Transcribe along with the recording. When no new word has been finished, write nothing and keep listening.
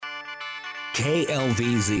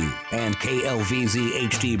KLVZ and KLVZ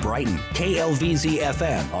HD Brighton, KLVZ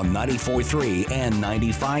FM on 94.3 and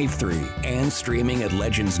 95.3, and streaming at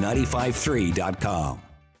legends953.com.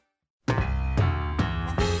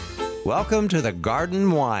 Welcome to the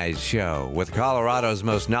Garden Wise Show with Colorado's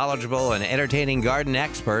most knowledgeable and entertaining garden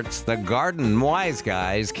experts, the Garden Wise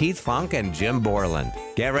Guys, Keith Funk and Jim Borland.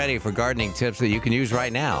 Get ready for gardening tips that you can use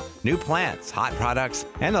right now. New plants, hot products,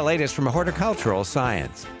 and the latest from horticultural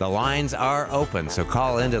science. The lines are open, so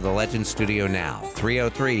call into the Legend Studio now.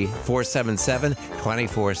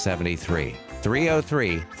 303-477-2473.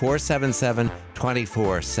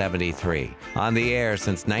 303-477-2473. On the air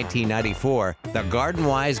since 1994, the Garden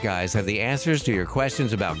Wise Guys have the answers to your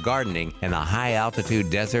questions about gardening in the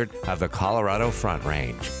high-altitude desert of the Colorado Front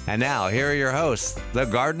Range. And now, here are your hosts, the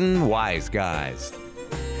Garden Wise Guys.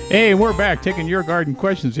 Hey, we're back taking your garden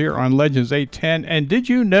questions here on Legends 810. And did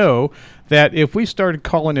you know that if we started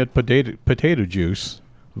calling it potato juice,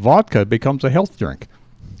 vodka becomes a health drink?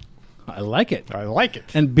 I like it. I like it.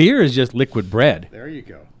 And beer is just liquid bread. There you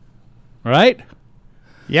go. Right?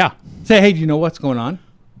 Yeah. Say, hey, do you know what's going on?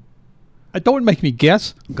 Don't make me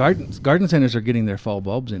guess. Garden centers are getting their fall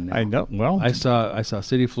bulbs in now. I know. Well, I saw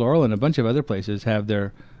City Floral and a bunch of other places have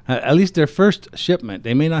their, at least their first shipment.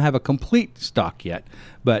 They may not have a complete stock yet,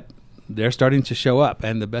 but they're starting to show up.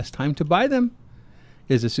 And the best time to buy them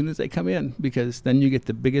is as soon as they come in, because then you get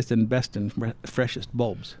the biggest and best and freshest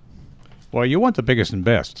bulbs. well, you want the biggest and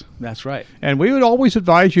best. That's right. And we would always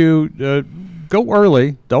advise you go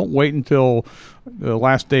early. Don't wait until the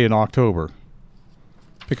last day in October,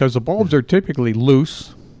 because the bulbs are typically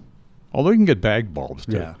loose, although you can get bag bulbs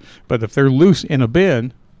too. Yeah. But if they're loose in a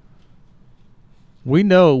bin, we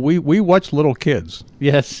know, we watch little kids.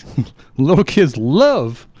 Yes. Little kids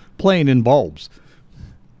love playing in bulbs.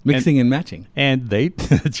 Mixing and matching. And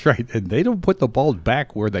that's right, and they don't put the bulbs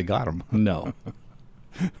back where they got them. No.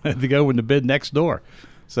 They go in the bin next door.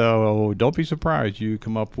 So don't be surprised you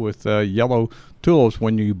come up with yellow tulips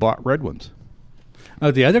when you bought red ones. Oh,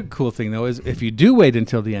 the other cool thing, though, is if you do wait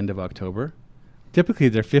until the end of October, typically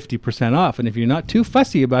they're 50% off. And if you're not too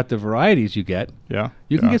fussy about the varieties you get,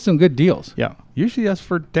 you can get some good deals. Yeah. Usually that's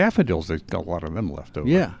for daffodils. They've got a lot of them left over.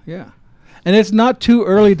 Yeah, yeah. And it's not too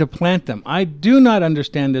early to plant them. I do not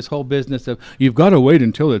understand this whole business of you've got to wait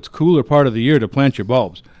until it's cooler part of the year to plant your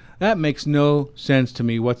bulbs. That makes no sense to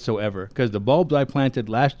me whatsoever, because the bulbs I planted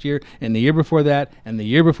last year and the year before that and the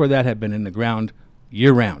year before that have been in the ground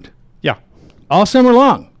year-round. Yeah. All summer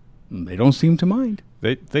long. They don't seem to mind.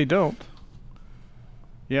 They don't.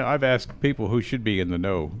 Yeah, I've asked people who should be in the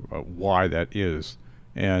know why that is.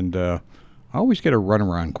 And I always get a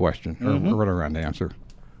runaround question, or a runaround answer.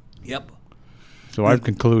 Yep. So I've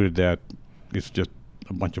concluded that it's just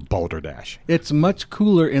a bunch of balderdash. It's much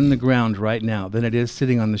cooler in the ground right now than it is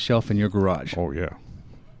sitting on the shelf in your garage. Oh, yeah.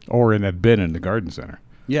 Or in that bin in the garden center.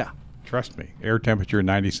 Yeah. Trust me. Air temperature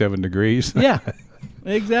 97 degrees. Yeah,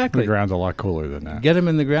 exactly. The ground's a lot cooler than that. Get them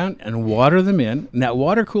in the ground and water them in. And that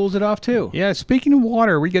water cools it off, too. Yeah, speaking of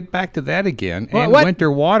water, we get back to that again. What? And What?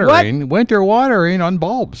 winter watering. What? Winter watering on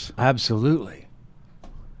bulbs. Absolutely.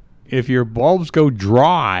 If your bulbs go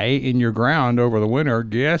dry in your ground over the winter,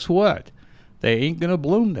 guess what? They ain't going to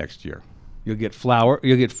bloom next year. You'll get flower,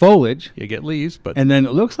 you'll get foliage, You get leaves, but and then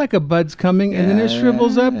it looks like a bud's coming, and then it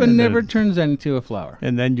shrivels up and never turns into a flower.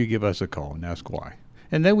 and then you give us a call and ask why.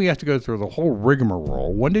 And then we have to go through the whole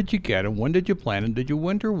rigmarole. When did you get them? When did you plant them? Did you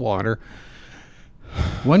winter water?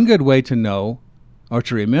 One good way to know, or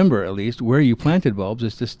to remember at least, where you planted bulbs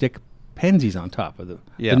is to stick pansies on top of the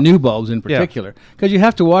new bulbs in particular, because you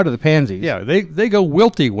have to water the pansies. Yeah, they go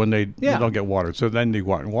wilty when they Yeah. don't get watered. So then you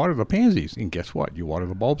water the pansies, and guess what? You water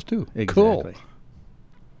the bulbs too. Exactly. Cool.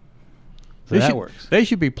 So that works. They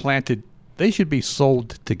should be planted. They should be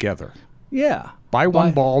sold together. Yeah. Buy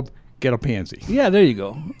one bulb, get a pansy. Yeah, there you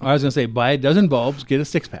go. I was going to say, buy a dozen bulbs, get a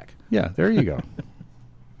six-pack. Yeah, there you go.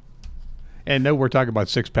 And no, we're talking about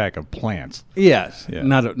 6-pack of plants. Yes, Yeah.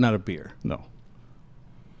 not a beer. No.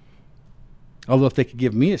 Although if they could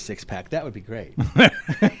give me a six-pack, that would be great.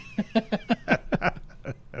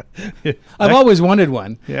 I've always wanted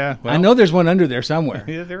one. Yeah, I know there's one under there somewhere.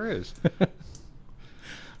 Yeah, there is.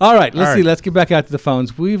 All right, let's All see. right. Let's get back out to the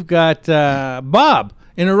phones. We've got Bob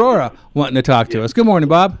in Aurora wanting to talk to us. Good morning,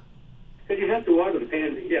 Bob. You have to water the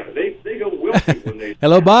pansy. Yeah, they go wilty when they.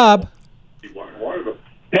 Hello, Bob. Water them.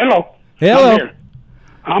 Hello. Hello.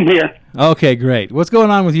 I'm here. Okay, great. What's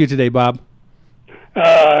going on with you today, Bob?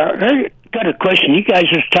 I got a question. You guys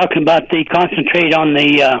are talking about the concentrate on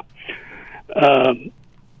the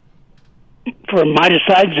for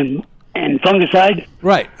miticides and fungicides.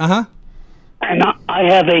 Right. Uh-huh. And I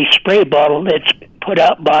have a spray bottle that's put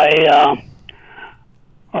out by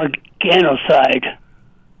organicide.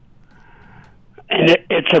 And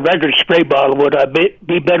it's a regular spray bottle. Would I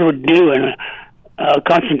be better to do and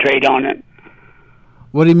concentrate on it?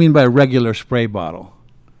 What do you mean by regular spray bottle?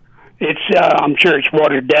 It's I'm sure it's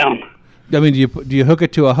watered down. I mean, do you hook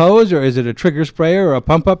it to a hose, or is it a trigger sprayer or a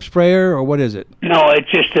pump-up sprayer, or what is it? No, it's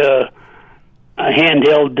just a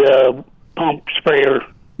handheld pump sprayer.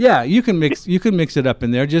 Yeah, you can mix it up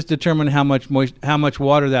in there. Just determine how much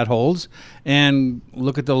water that holds, and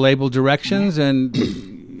look at the label directions, and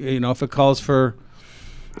if it calls for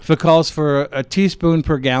a teaspoon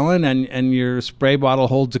per gallon, and your spray bottle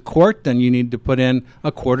holds a quart, then you need to put in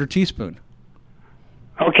a quarter teaspoon.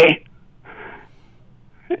 Okay.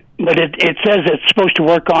 But it says it's supposed to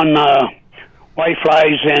work on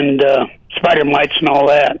whiteflies and spider mites and all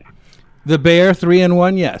that. The Bayer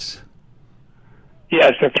 3-in-1, yes.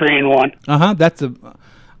 Yes, the 3-in-1.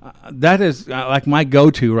 That is like my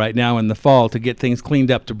go-to right now in the fall to get things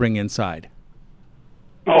cleaned up to bring inside.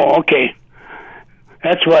 Oh, okay.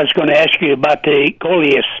 That's what I was going to ask you about the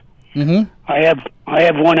coleus. Mm-hmm. I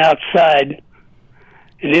have one outside,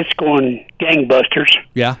 and it's going gangbusters.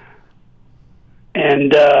 Yeah.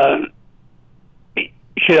 And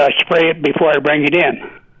should I spray it before I bring it in?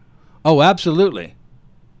 Oh, absolutely.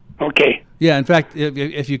 Okay. Yeah, in fact,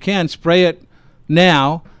 if you can, spray it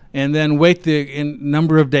now and then wait the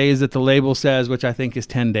number of days that the label says, which I think is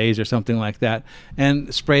 10 days or something like that,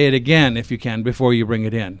 and spray it again if you can before you bring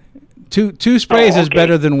it in. Two sprays is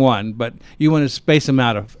better than one, but you want to space them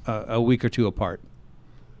out a week or two apart.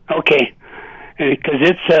 Okay. Because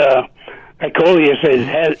it's Coleus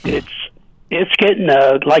it's getting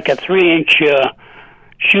like a 3-inch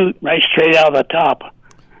shoot right straight out of the top,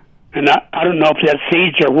 and I don't know if that's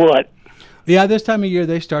seeds or what. Yeah, this time of year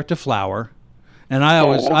they start to flower, and I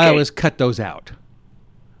always cut those out.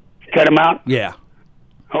 Cut them out? Yeah.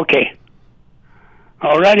 Okay.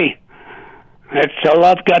 Alrighty. That's all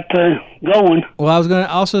I've got going. Well, I was going to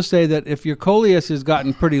also say that if your coleus has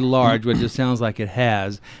gotten pretty large, which it sounds like it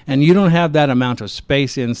has, and you don't have that amount of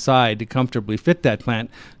space inside to comfortably fit that plant,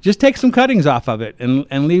 just take some cuttings off of it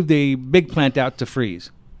and leave the big plant out to freeze.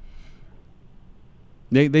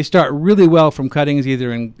 They start really well from cuttings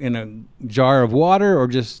either in a jar of water or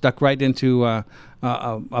just stuck right into a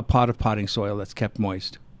pot of potting soil that's kept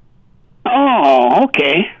moist. Oh,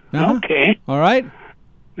 okay. Uh-huh. Okay. All right.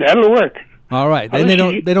 That'll work. All right. Then they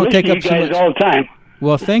don't take up you guys so much all the time.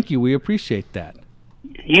 Well, thank you. We appreciate that.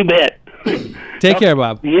 You bet. Take care,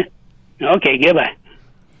 Bob. Yeah. Okay. Goodbye.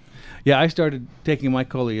 Yeah, I started taking my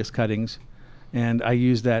coleus cuttings, and I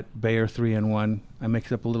use that Bayer 3-in-1. I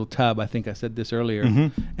mix up a little tub. I think I said this earlier.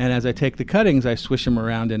 Mm-hmm. And as I take the cuttings, I swish them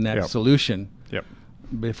around in that solution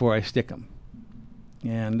before I stick them.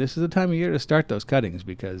 And this is the time of year to start those cuttings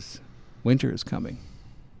because winter is coming.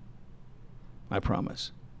 I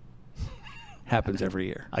promise. Happens every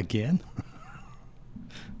year. Again?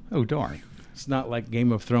 Oh, darn. It's not like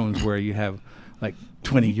Game of Thrones where you have like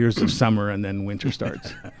 20 years of summer and then winter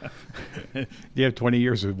starts. Do you have 20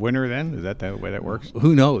 years of winter then? Is that the way that works?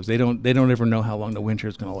 Who knows? They don't ever know how long the winter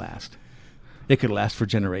is going to last. It could last for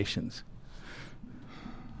generations.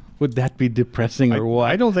 Would that be depressing or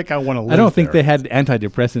what? I don't think I want to live I don't think there. they had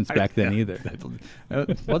antidepressants back then either.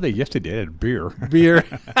 Well, they yes, they did. Beer. Beer.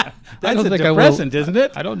 That's a depressant, isn't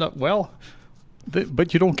it? I don't know. Well,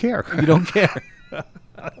 but you don't care. You don't care.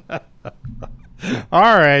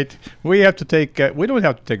 All right. We have to take. We don't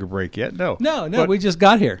have to take a break yet. No. No. We just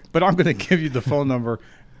got here. But I'm going to give you the phone number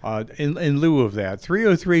in lieu of that.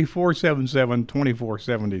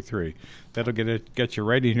 303-477-2473. That'll get you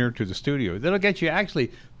right in here to the studio. That'll get you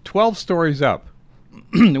actually 12 stories up.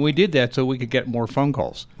 And we did that so we could get more phone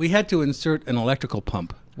calls. We had to insert an electrical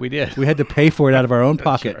pump. We did. We had to pay for it out of our own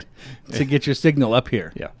pocket to get your signal up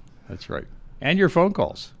here. Yeah, that's right. And your phone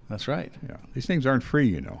calls. That's right. Yeah, these things aren't free,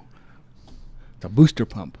 you know. It's a booster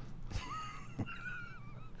pump.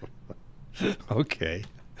 Okay.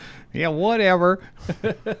 Yeah, whatever.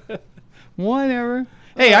 Whatever.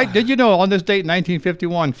 Hey, did you know on this date in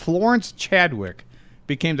 1951, Florence Chadwick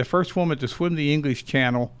became the first woman to swim the English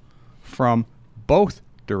Channel from both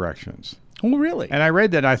directions? Oh, really? And I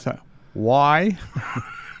read that and I thought, why?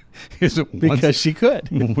 Because she could.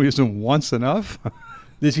 Isn't once enough?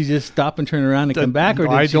 Did she just stop and turn around and come back, or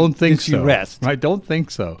did she rest? I don't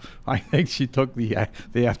think so. I think she took the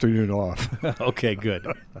afternoon off. Okay, good.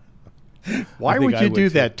 Why would you do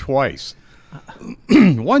that twice?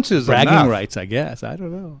 Once is bragging enough. rights, I guess. I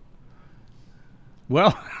don't know.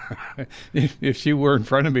 Well, if she were in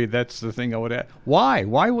front of me, that's the thing I would ask. Why?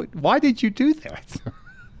 Why did you do that?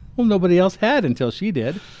 Well, nobody else had until she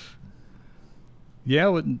did.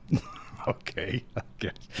 Yeah. Okay.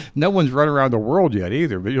 No one's run around the world yet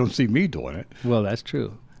either, but you don't see me doing it. Well, that's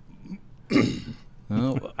true.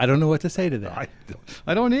 Well, I don't know what to say to that.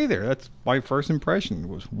 I don't either. That's my first impression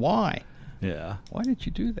was why? Yeah. Why did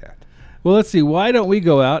you do that? Well, let's see. Why don't we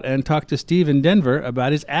go out and talk to Steve in Denver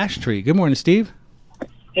about his ash tree? Good morning, Steve.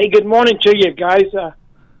 Hey, good morning to you guys.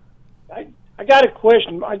 I got a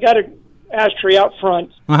question. I got an ash tree out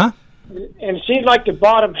front, Uh-huh. and it seems like the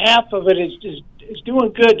bottom half of it is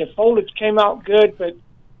doing good. The foliage came out good, but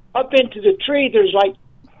up into the tree, there's like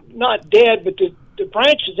not dead, but the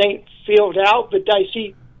branches ain't filled out. But I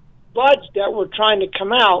see buds that were trying to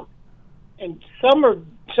come out, and some are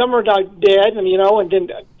like dead, and and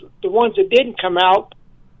then the ones that didn't come out,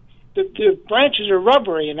 the branches are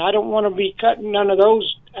rubbery, and I don't want to be cutting none of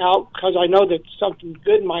those out because I know that something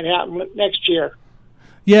good might happen next year.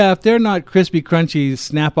 Yeah, if they're not crispy, crunchy,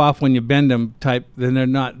 snap off when you bend them type, then they're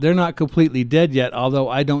not completely dead yet. Although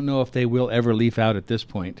I don't know if they will ever leaf out at this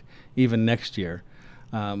point, even next year.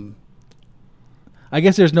 I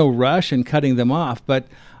guess there's no rush in cutting them off, but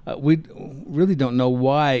we really don't know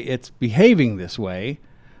why it's behaving this way.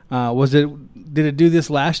 Did it do this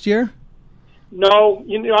last year? No,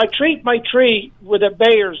 I treat my tree with a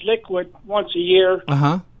Bayer's liquid once a year.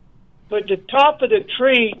 Uh-huh. But the top of the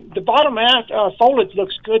tree, the bottom half foliage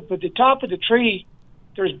looks good, but the top of the tree,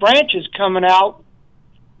 there's branches coming out,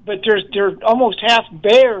 but they're almost half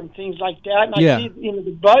bare and things like that. And I see,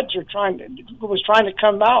 the buds are trying to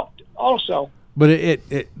come out also. But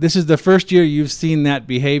this is the first year you've seen that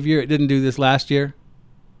behavior. It didn't do this last year?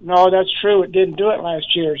 No, that's true. It didn't do it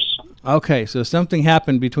last year. Okay, so something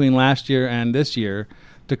happened between last year and this year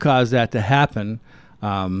to cause that to happen.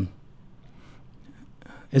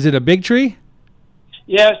 Is it a big tree?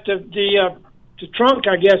 Yes, the trunk,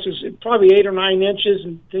 I guess, is probably 8 or 9 inches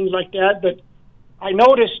and things like that. But I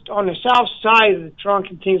noticed on the south side of the trunk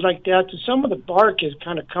and things like that, some of the bark is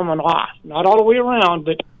kind of coming off. Not all the way around,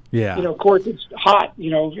 but of course it's hot.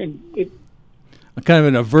 And it kind of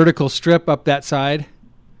in a vertical strip up that side.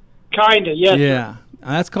 Kind of, yes. Yeah,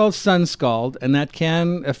 that's called sun scald, and that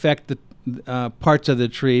can affect the parts of the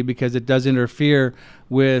tree because it does interfere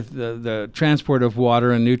with the transport of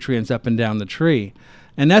water and nutrients up and down the tree.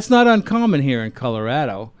 And that's not uncommon here in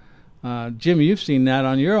Colorado. Jim, you've seen that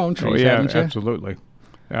on your own trees, haven't you? Absolutely.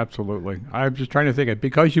 Absolutely. I'm just trying to think of,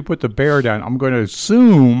 because you put the bear down, I'm going to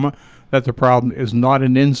assume that the problem is not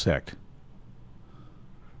an insect.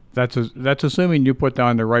 That's assuming you put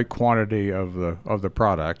down the right quantity of the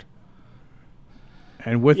product.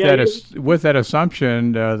 And with that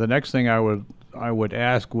assumption, the next thing I would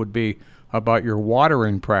ask would be about your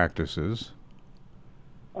watering practices.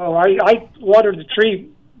 Oh, I water the tree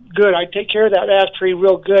good. I take care of that ash tree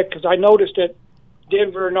real good because I noticed that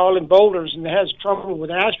Denver and all in Boulders and it has trouble with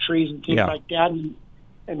ash trees and things like that.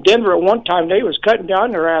 And Denver at one time they was cutting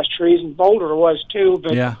down their ash trees, and Boulder was too.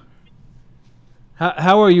 But yeah.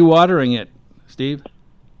 How are you watering it, Steve?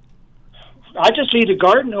 I just leave the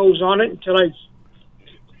garden hose on it until I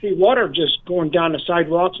see water just going down the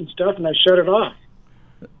sidewalks and stuff, and I shut it off.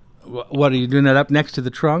 What, are you doing that up next to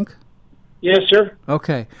the trunk? Yes, sir.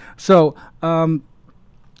 Okay. So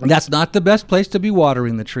that's not the best place to be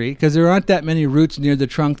watering the tree because there aren't that many roots near the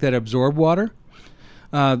trunk that absorb water.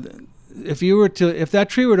 If that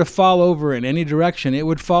tree were to fall over in any direction, it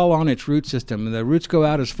would fall on its root system. The roots go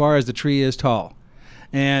out as far as the tree is tall.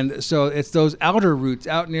 And so it's those outer roots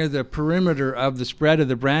out near the perimeter of the spread of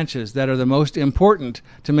the branches that are the most important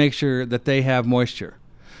to make sure that they have moisture.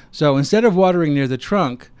 So instead of watering near the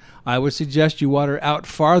trunk, I would suggest you water out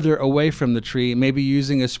farther away from the tree, maybe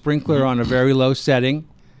using a sprinkler on a very low setting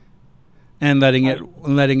and letting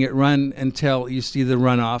it run until you see the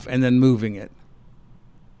runoff and then moving it.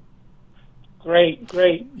 Great.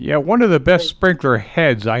 Yeah, one of the best sprinkler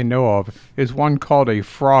heads I know of is one called a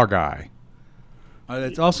Frog Eye.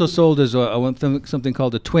 It's also sold as something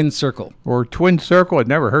called a twin circle. Or twin circle. I'd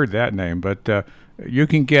never heard that name, but you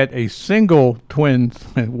can get a single twin.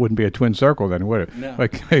 It wouldn't be a twin circle then, would it? No.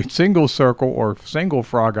 Like a single circle or single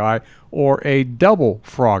frog eye or a double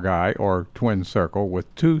frog eye or twin circle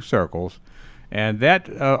with 2 circles. And that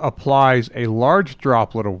applies a large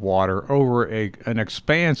droplet of water over an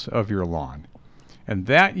expanse of your lawn. And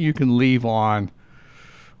that you can leave on,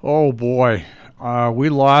 oh boy, we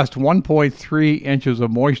lost 1.3 inches of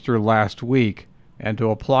moisture last week, and to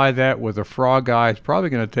apply that with a frog eye is probably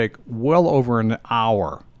going to take well over an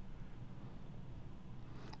hour.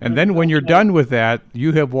 And then when you're done with that,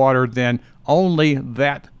 you have watered then only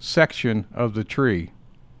that section of the tree.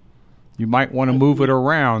 You might want to move it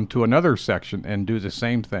around to another section and do the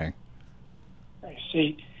same thing. I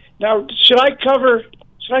see. Now, should I cover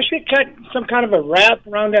So I should cut some kind of a wrap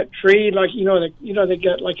around that tree, like they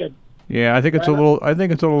got like a. Yeah, I think it's a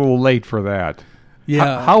little late for that.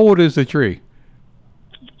 Yeah. How old is the tree?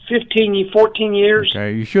 14 years.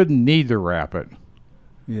 Okay, you shouldn't need to wrap it.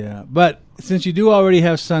 Yeah, but since you do already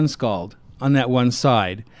have sun scald on that one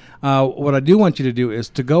side, what I do want you to do is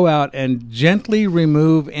to go out and gently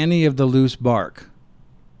remove any of the loose bark.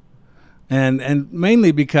 And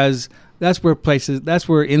mainly because that's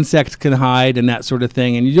where insects can hide and that sort of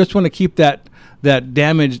thing, and you just want to keep that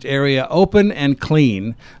damaged area open and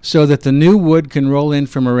clean so that the new wood can roll in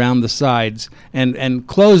from around the sides and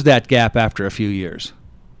close that gap after a few years.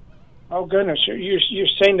 Oh goodness! You're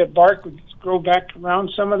saying that bark would grow back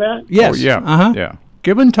around some of that? Yes. Oh, yeah. Uh-huh. Yeah.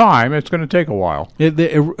 Given time, it's going to take a while.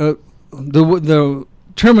 The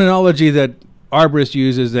terminology that arborists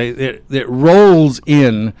use is it rolls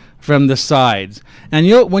in from the sides, and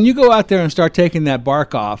when you go out there and start taking that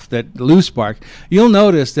bark off, that loose bark, you'll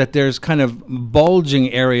notice that there's kind of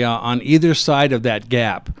bulging area on either side of that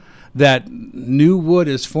gap. That new wood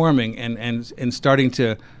is forming and starting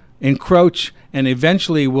to encroach, and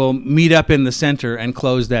eventually will meet up in the center and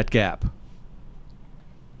close that gap.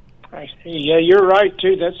 I see. Yeah, you're right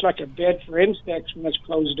too. That's like a bed for insects when it's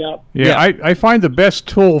closed up. Yeah, I find the best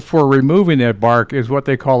tool for removing that bark is what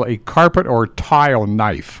they call a carpet or tile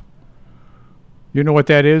knife. You know what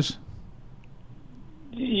that is?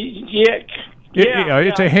 Yeah.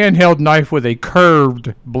 It's a handheld knife with a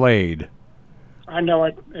curved blade. I know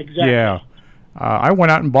it exactly. Yeah. I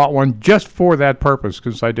went out and bought one just for that purpose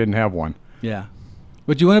because I didn't have one. Yeah.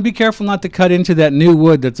 But you want to be careful not to cut into that new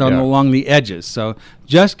wood that's along the edges. So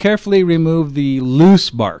just carefully remove the loose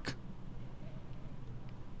bark.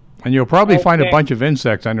 And you'll probably find a bunch of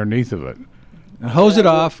insects underneath of it. And hose it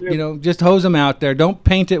off. Just hose them out there. Don't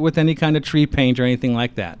paint it with any kind of tree paint or anything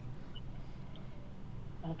like that.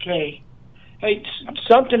 Okay. Hey,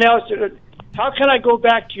 something else. How can I go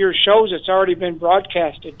back to your shows that's already been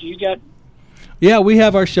broadcasted? Do you got... Yeah, we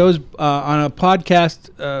have our shows on a podcast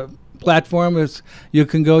platform. You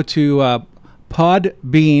can go to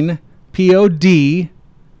Podbean,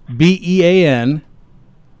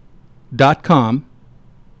 PodBean.com.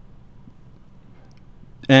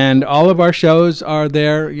 And all of our shows are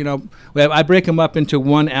there. I break them up into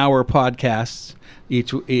 1 hour podcasts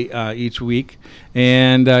each week.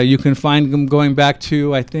 And you can find them going back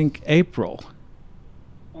to, I think, April.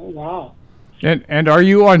 Oh, wow. And are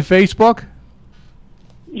you on Facebook?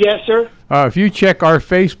 Yes, sir. If you check our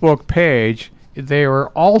Facebook page, they are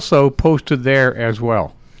also posted there as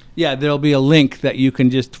well. Yeah, there'll be a link that you can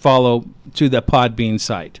just follow to the Podbean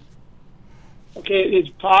site. Okay, it's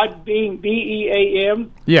Podbean, B-E-A-M?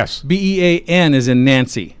 Yes. B-E-A-N is in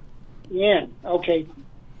Nancy. Yeah, okay.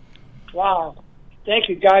 Wow. Thank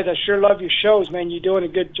you, guys. I sure love your shows, man. You're doing a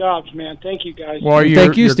good job, man. Thank you, guys. Well,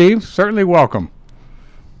 thank you, you're Steve. Certainly welcome.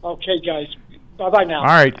 Okay, guys. Bye-bye now. All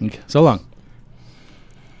right. So long.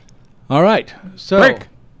 All right. So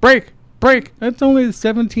Break. That's only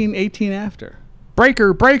 17:18 after.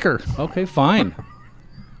 Breaker. Okay, fine.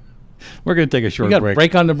 We're going to take a short You got break. a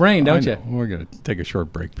break on the brain, don't you? We're going to take a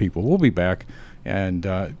short break, people. We'll be back,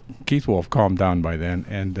 and Keith will have calmed down by then,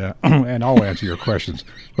 and I'll answer your questions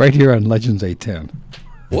right here on Legends 810.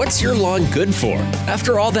 What's your lawn good for?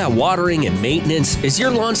 After all that watering and maintenance, is your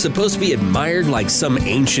lawn supposed to be admired like some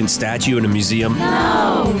ancient statue in a museum?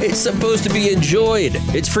 No! It's supposed to be enjoyed.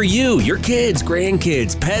 It's for you, your kids,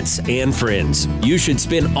 grandkids, pets, and friends. You should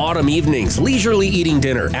spend autumn evenings leisurely eating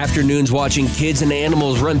dinner, afternoons watching kids and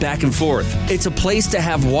animals run back and forth. It's a place to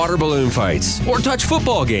have water balloon fights or touch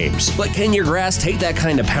football games. But can your grass take that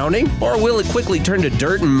kind of pounding? Or will it quickly turn to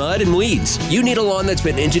dirt and mud and weeds? You need a lawn that's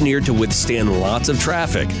been engineered to withstand lots of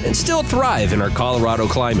traffic and still thrive in our Colorado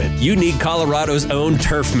climate. You need Colorado's own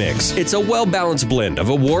Turf Mix. It's a well-balanced blend of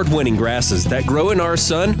award-winning grasses that grow in our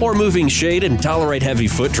sun or moving shade and tolerate heavy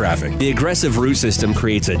foot traffic. The aggressive root system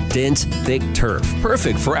creates a dense, thick turf,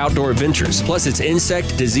 perfect for outdoor adventures. Plus, it's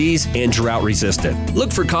insect, disease, and drought resistant.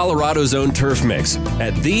 Look for Colorado's own Turf Mix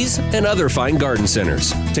at these and other fine garden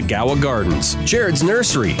centers. Tagawa Gardens, Jared's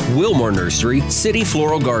Nursery, Wilmore Nursery, City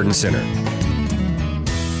Floral Garden Center.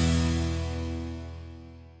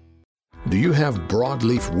 Do you have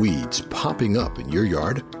broadleaf weeds popping up in your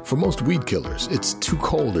yard? For most weed killers, it's too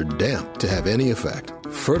cold or damp to have any effect.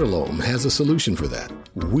 Fertilome has a solution for that.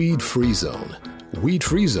 Weed Free Zone. Weed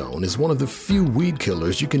Free Zone is one of the few weed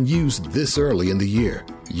killers you can use this early in the year.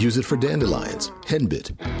 Use it for dandelions,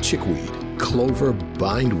 henbit, chickweed, clover,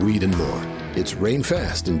 bindweed, and more. It's rain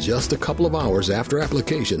fast in just a couple of hours after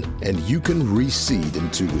application, and you can reseed in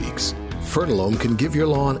 2 weeks. Fertilome can give your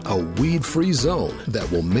lawn a weed-free zone that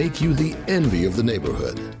will make you the envy of the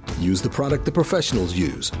neighborhood. Use the product the professionals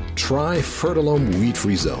use. Try Fertilome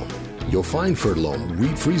Weed-Free Zone. You'll find Fertilome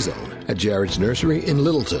Weed-Free Zone at Jared's Nursery in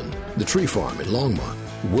Littleton, the Tree Farm in Longmont,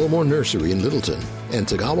 Wilmore Nursery in Littleton, and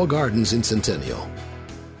Tagawa Gardens in Centennial.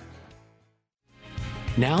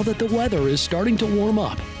 Now that the weather is starting to warm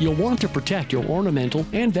up, you'll want to protect your ornamental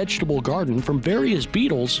and vegetable garden from various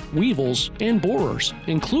beetles, weevils, and borers,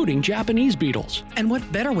 including Japanese beetles. And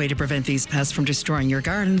what better way to prevent these pests from destroying your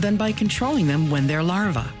garden than by controlling them when they're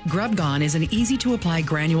larvae? Grub Gone is an easy-to-apply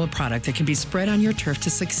granule product that can be spread on your turf to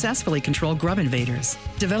successfully control grub invaders.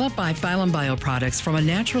 Developed by Phylum Bioproducts from a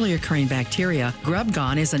naturally occurring bacteria, Grub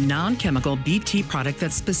Gone is a non-chemical BT product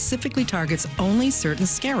that specifically targets only certain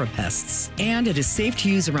scarab pests. And it is safe to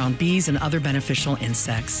use around bees and other beneficial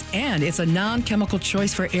insects. And it's a non-chemical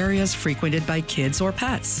choice for areas frequented by kids or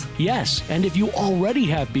pets. Yes, and if you already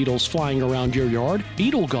have beetles flying around your yard,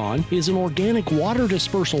 Beetle Gone is an organic water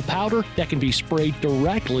dispersal powder that can be sprayed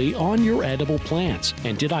directly on your edible plants.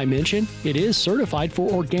 And did I mention, it is certified for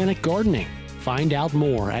organic gardening. Find out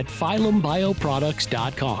more at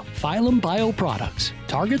PhylumBioProducts.com. Phylum Bioproducts.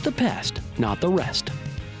 Target the pest, not the rest.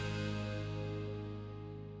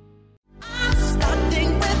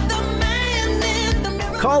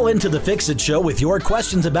 Call into the Fix-It Show with your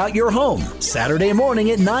questions about your home. Saturday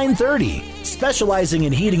morning at 9:30. Specializing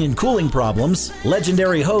in heating and cooling problems,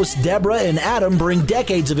 legendary hosts Deborah and Adam bring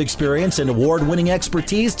decades of experience and award-winning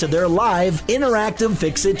expertise to their live, interactive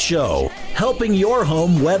Fix-It Show, helping your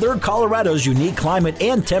home weather Colorado's unique climate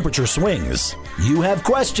and temperature swings. You have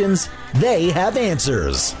questions, they have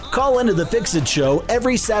answers. Call into the Fix-It Show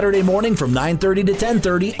every Saturday morning from 9:30 to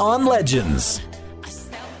 10:30 on Legends.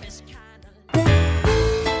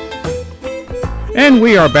 And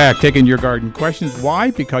we are back taking your garden questions.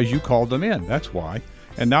 Why? Because you called them in. That's why.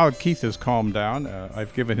 And now Keith has calmed down.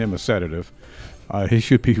 I've given him a sedative. He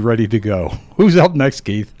should be ready to go. Who's up next,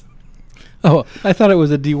 Keith? Oh, I thought it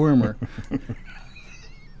was a dewormer.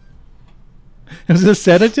 Is it a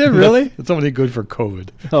sedative, really? It's only good for COVID.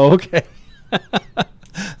 Oh, okay.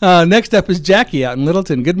 Next up is Jackie out in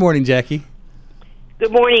Littleton. Good morning, Jackie.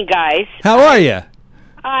 Good morning, guys. How are you?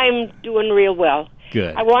 I'm doing real well.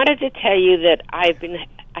 Good. I wanted to tell you that I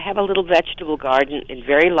have a little vegetable garden in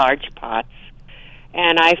very large pots,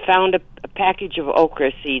 and I found a package of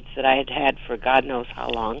okra seeds that I had had for God knows how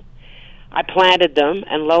long. I planted them,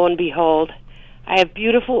 and lo and behold, I have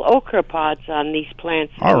beautiful okra pods on these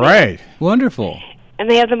plants. All right. Wonderful. And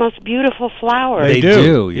they have the most beautiful flowers. They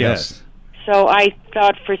do, yes. So I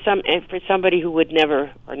thought for somebody who would never,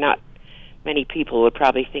 or not many people would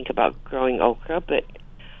probably think about growing okra, but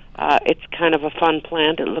it's kind of a fun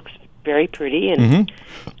plant. It looks very pretty. And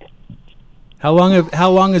How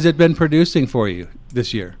long has it been producing for you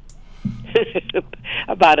this year?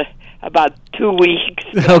 about 2 weeks.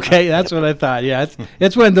 Okay, that's what I thought. Yeah,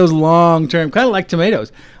 it's one of those long-term, kind of like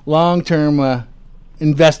tomatoes, long-term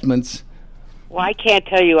investments. Well, I can't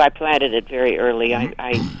tell you I planted it very early.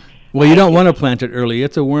 Well, you don't want to plant it early.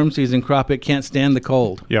 It's a warm season crop. It can't stand the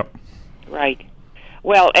cold. Yep. Right.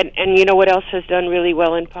 Well, and you know what else has done really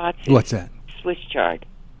well in pots? What's that? Swiss chard.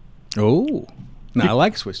 Oh, no, I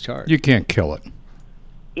like Swiss chard. You can't kill it.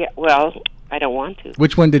 Yeah, well, I don't want to.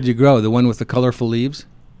 Which one did you grow? The one with the colorful leaves?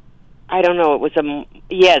 I don't know. It was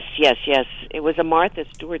yes. It was a Martha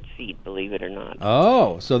Stewart seed, believe it or not.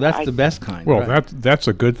 Oh, so that's the best kind. Well, right? that's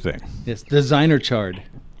a good thing. It's designer chard.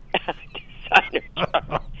 Designer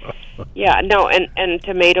chard. Yeah, no, and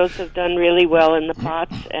tomatoes have done really well in the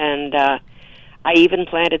pots, and I even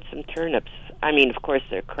planted some turnips. I mean, of course,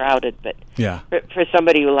 they're crowded, but yeah, for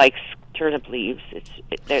somebody who likes turnip leaves,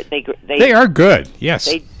 they are good. Yes,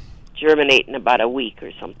 they germinate in about a week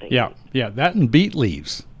or something. Yeah, that and beet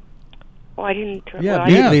leaves. Oh, I didn't. Yeah,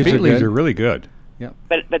 beet leaves are really good. Yeah,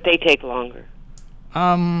 but they take longer.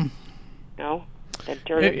 No, than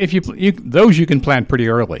turnips. If you those you can plant pretty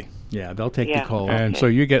early. Yeah, they'll take the cold, and so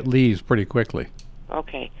you get leaves pretty quickly.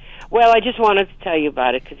 Okay. Well, I just wanted to tell you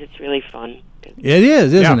about it because it's really fun. It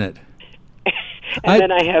is, isn't it? And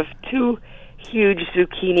then I have 2 huge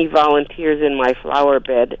zucchini volunteers in my flower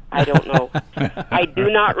bed. I don't know. I do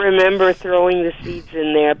not remember throwing the seeds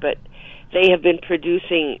in there, but they have been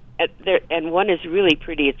producing. And one is really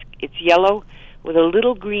pretty. It's yellow with a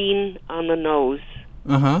little green on the nose.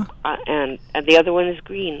 And the other one is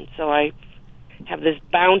green. So I have this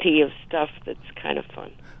bounty of stuff that's kind of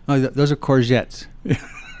fun. Oh, those are courgettes.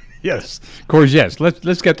 Yes, courgettes.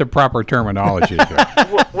 Let's get the proper terminology here.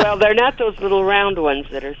 Well, they're not those little round ones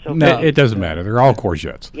that are so. No, it doesn't matter. They're all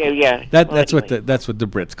courgettes. Yeah. That's what the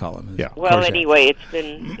Brits call them. Yeah. Well, courgettes. anyway,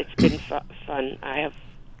 it's been fun. I have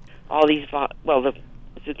all these. The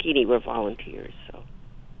zucchini were volunteers, so.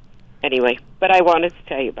 anyway, but I wanted to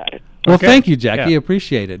tell you about it. Well, Okay. thank you, Jackie. Yeah.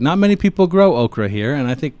 Appreciate it. Not many people grow okra here, and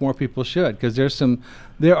I think more people should, because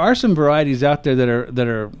there are some varieties out there that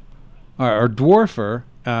are dwarfer.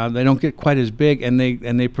 They don't get quite as big, and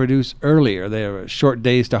they produce earlier. They have short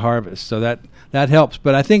days to harvest, so that helps.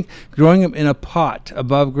 But I think growing them in a pot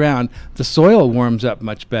above ground, the soil warms up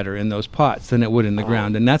much better in those pots than it would in the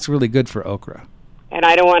ground, and that's really good for okra. And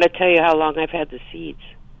I don't want to tell you how long I've had the seeds.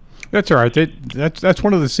 That's all right. That's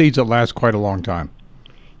one of the seeds that lasts quite a long time.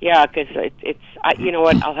 Yeah, because you know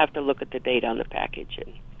what? I'll have to look at the date on the package,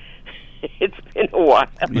 and it's been a while.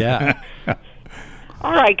 Yeah.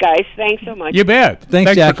 All right, guys. Thanks so much. You bet.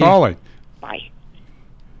 Thanks, Jackie. for calling. Bye.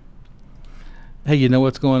 Hey, you know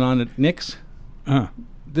what's going on at Nick's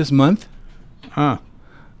this month? Uh.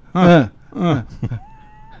 Are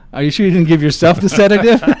you sure you didn't give yourself the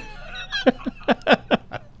sedative?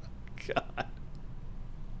 God.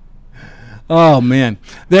 Oh, man.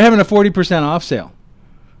 They're having a 40% off sale.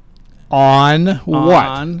 On what?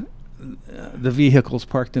 On the vehicles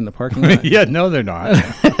parked in the parking lot. Yeah, no, they're not.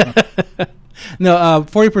 No,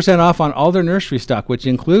 40% off on all their nursery stock, which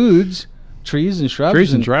includes trees and shrubs.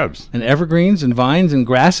 Trees and shrubs. And evergreens and vines and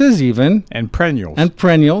grasses even. And perennials. And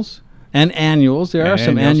perennials. And annuals. There are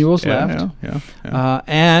some annuals left. Yeah.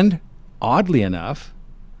 And oddly enough,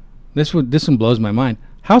 this one blows my mind,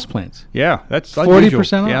 houseplants. Yeah, that's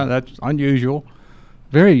 40% off. Yeah, that's unusual.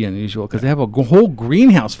 Very unusual, because they have a whole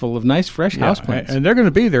greenhouse full of nice fresh houseplants. And they're going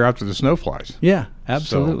to be there after the snow flies. Yeah,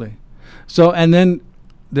 absolutely. So and then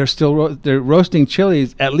they're still they're roasting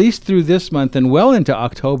chilies at least through this month and well into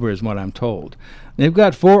October is what I'm told. They've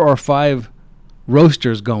got 4 or 5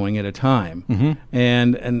 roasters going at a time,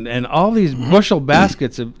 and all these bushel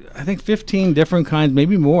baskets of I think 15 different kinds,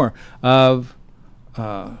 maybe more, of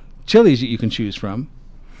chilies that you can choose from.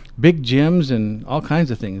 Big gems and all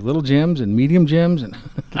kinds of things, little gems and medium gems, and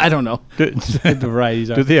I don't know the varieties.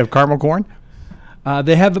 Do they have caramel corn?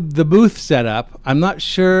 They have the booth set up. I'm not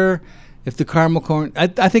sure if the caramel corn.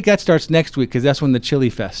 I think that starts next week, because that's when the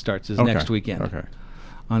Chili Fest starts. Is next weekend,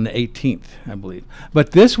 on the 18th, I believe.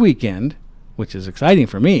 But this weekend, which is exciting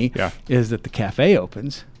for me, is that the cafe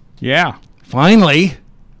opens. Yeah, finally.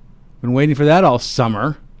 Been waiting for that all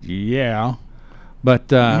summer. Yeah.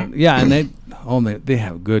 But yeah, and they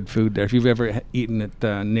have good food there. If you've ever eaten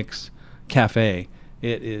at Nick's Cafe,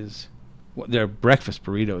 it is their breakfast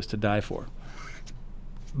burritos to die for.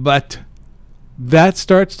 But that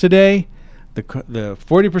starts today. The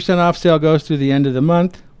 40% off sale goes through the end of the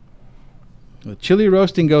month. The chili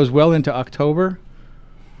roasting goes well into October.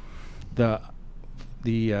 The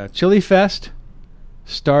Chili Fest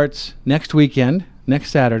starts next weekend,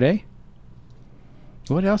 next Saturday.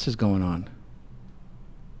 What else is going on?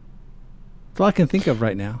 That's all I can think of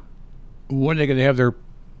right now. When are they going to have their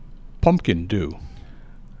pumpkin due?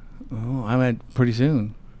 Oh, I meant pretty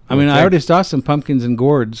soon. I mean, I already saw some pumpkins and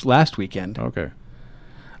gourds last weekend. Okay.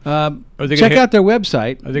 Check out their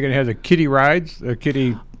website. Are they going to have the kiddie rides?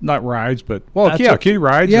 Not rides, but kiddie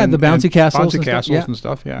rides. Yeah, and, the bouncy castles, and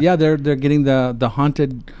stuff. Yeah. Yeah, they're getting the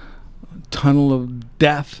haunted tunnel of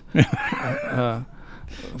death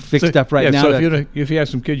fixed up right now. So if you have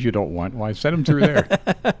some kids you don't want, why send them through there?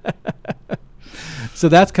 So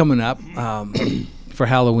that's coming up for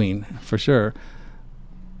Halloween for sure.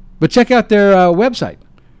 But check out their website,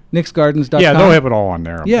 nicksgardens.com. Yeah, they'll have it all on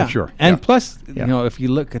there. Yeah, I'm sure. And plus, you know, if you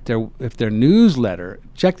look at their newsletter,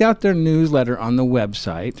 check out their newsletter on the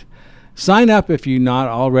website. Sign up if you're not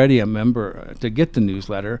already a member to get the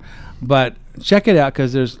newsletter. But check it out,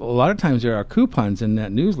 because there's a lot of times there are coupons in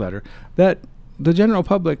that newsletter that the general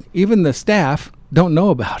public, even the staff, don't know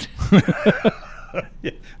about.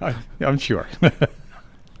 Yeah, I'm sure.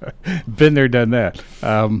 Been there, done that.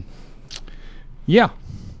 Yeah.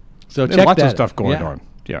 So there's check lots that of stuff going yeah. on.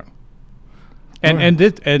 Yeah.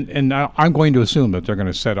 And I'm going to assume that they're going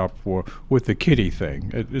to set up with the kiddie thing.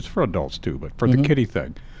 It's for adults too, but for the kiddie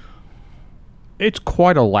thing, it's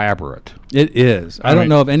quite elaborate. It is. I don't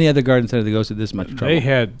know of any other garden center that goes to this much trouble. They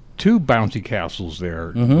had 2 bouncy castles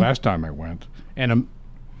there last time I went, and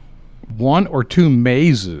 1 or 2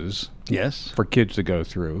 mazes. Yes. For kids to go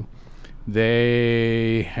through.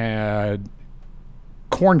 They had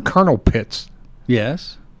corn kernel pits.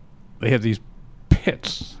 Yes. They have these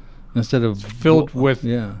pits instead of filled with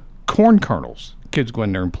corn kernels. Kids go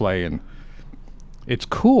in there and play, and it's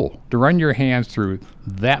cool to run your hands through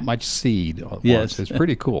that much seed at once. It's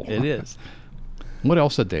pretty cool. It is. What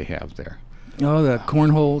else did they have there? Oh, the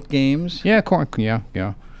cornhole games. Yeah,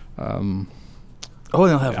 yeah.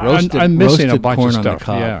 They'll have roasted. I'm missing roasted a bunch corn of on stuff. the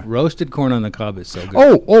cob. Yeah. Roasted corn on the cob is so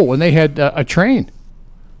good. Oh, and they had a train.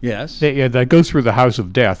 Yes. That goes through the house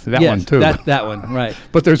of death. That Yes, one too. That one, right.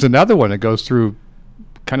 But there's another one that goes through,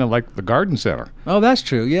 kind of like the garden center. Oh, that's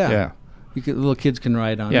true. Yeah. Yeah. Little kids can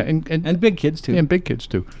ride on Yeah, it. and big kids too. Yeah, and big kids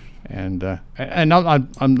too. And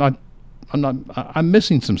I'm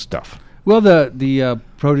missing some stuff. Well, the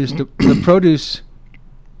produce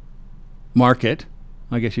market,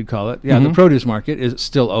 I guess you'd call it. Yeah, the produce market is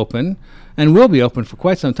still open and will be open for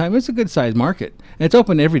quite some time. It's a good sized market. And it's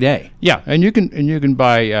open every day. Yeah, and you can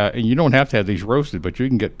buy and you don't have to have these roasted, but you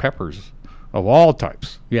can get peppers of all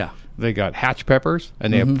types. Yeah. They got hatch peppers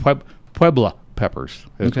and they have Puebla peppers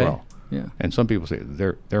as well. Yeah. And some people say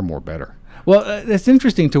they're more better. Well, it's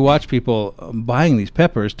interesting to watch people buying these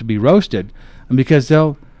peppers to be roasted, because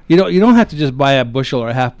you don't have to just buy a bushel or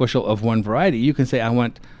a half bushel of one variety. You can say, I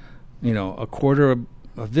want, a quarter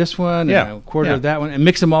of this one and a quarter of that one, and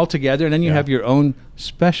mix them all together, and then you have your own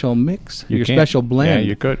special mix, special blend. Yeah,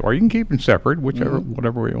 you could, or you can keep them separate,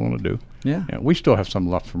 whatever you want to do. Yeah. We still have some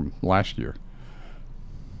left from last year.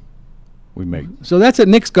 We make. So that's at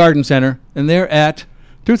Nick's Garden Center, and they're at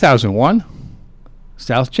 2001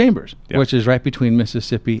 South Chambers, which is right between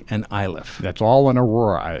Mississippi and Iliff. That's all in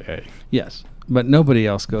Aurora, IA. Yes, but nobody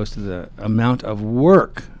else goes to the amount of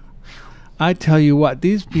work. I tell you what,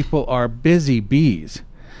 these people are busy bees.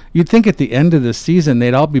 You'd think at the end of the season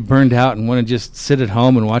they'd all be burned out and want to just sit at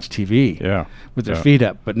home and watch TV with their feet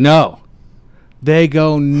up. But no, they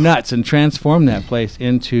go nuts and transform that place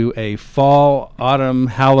into a fall, autumn,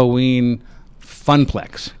 Halloween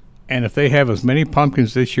funplex. And if they have as many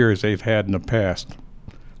pumpkins this year as they've had in the past,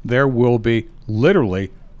 there will be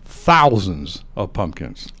literally thousands of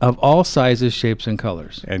pumpkins. Of all sizes, shapes, and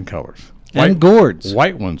colors. And colors. And gourds.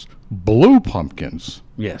 White ones. Blue pumpkins.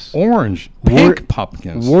 Yes. Orange. Pink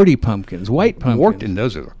pumpkins. Warty pumpkins. White pumpkins. And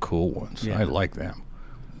those are the cool ones. Yeah. I like them.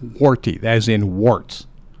 Warty, as in warts,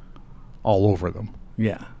 all over them.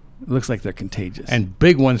 Yeah. It looks like they're contagious. And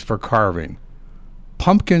big ones for carving.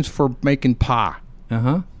 Pumpkins for making pie.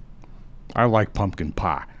 Uh-huh. I like pumpkin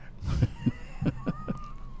pie.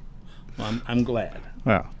 Well, I'm glad.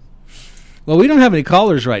 Yeah. Well, we don't have any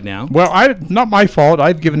callers right now. Well, not my fault.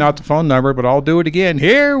 I've given out the phone number, but I'll do it again.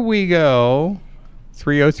 Here we go.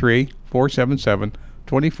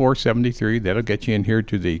 303-477-2473. That'll get you in here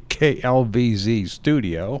to the KLVZ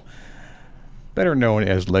studio, better known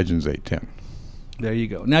as Legends 810. There you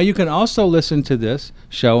go. Now, you can also listen to this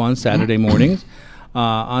show on Saturday mornings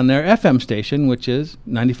on their FM station, which is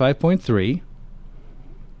 95.3.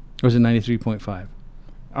 Or is it 93.5?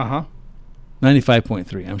 Uh-huh.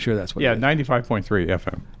 95.3. I'm sure that's what it is. 95.3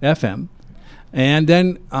 FM. FM. And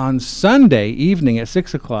then on Sunday evening at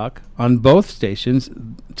 6 o'clock on both stations,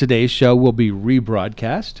 today's show will be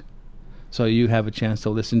rebroadcast. So you have a chance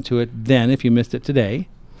to listen to it then if you missed it today.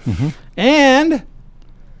 Mm-hmm. And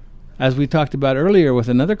as we talked about earlier with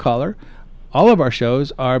another caller, all of our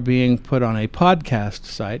shows are being put on a podcast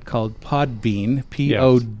site called Podbean.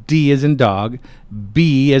 P-O-D as in dog,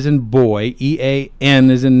 B as in boy,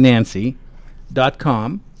 E-A-N as in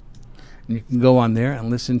Nancy.com. And you can go on there and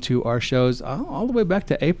listen to our shows all the way back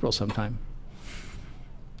to April sometime.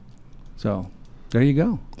 So there you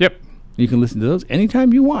go. Yep. You can listen to those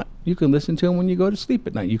anytime you want. You can listen to them when you go to sleep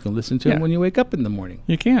at night. You can listen to them when you wake up in the morning.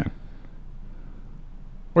 You can.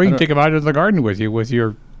 Or you can take them out of the garden with you with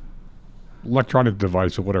your electronic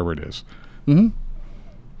device or whatever it is. Mm-hmm.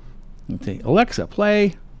 Let's see. Alexa,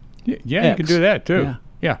 play. Yeah, you can do that too.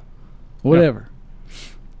 Yeah. Whatever.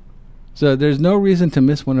 So there's no reason to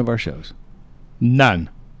miss one of our shows. None.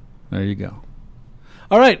 There you go.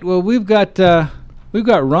 All right. Well, we've got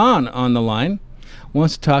Ron on the line.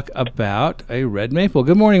 Wants to talk about a red maple.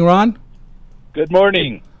 Good morning, Ron. Good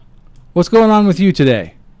morning. What's going on with you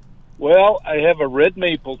today? Well, I have a red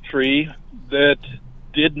maple tree that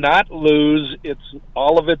did not lose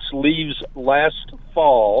all of its leaves last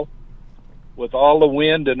fall with all the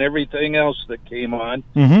wind and everything else that came on.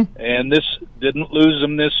 Mm-hmm. And this didn't lose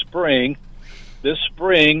them this spring. This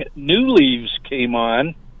spring, new leaves came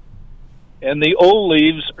on, and the old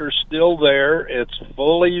leaves are still there. It's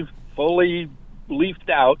fully leafed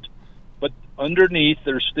out, but underneath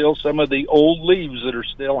there's still some of the old leaves that are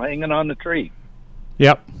still hanging on the tree.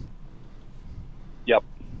 Yep.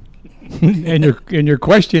 And your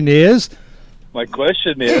question is? My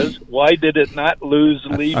question is, why did it not lose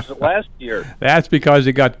leaves last year? That's because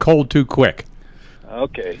it got cold too quick.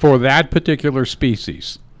 Okay. For that particular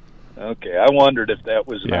species. Okay, I wondered if that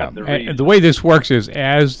was not the reason. And the way this works is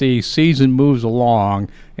as the season moves along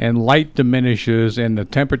and light diminishes and the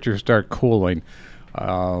temperatures start cooling,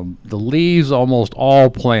 the leaves, almost all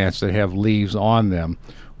plants that have leaves on them,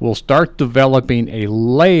 will start developing a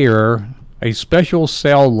layer, a special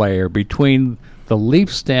cell layer between the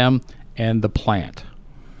leaf stem and the plant.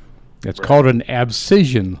 It's called an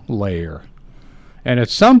abscission layer. And at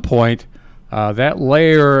some point, that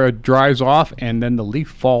layer dries off, and then the leaf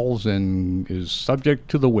falls and is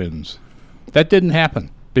subject to the winds. That didn't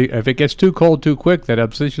happen. If it gets too cold too quick, that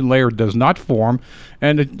abscission layer does not form,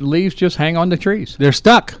 and the leaves just hang on the trees. They're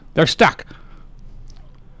stuck. They're stuck.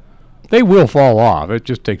 They will fall off. It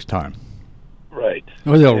just takes time. Right.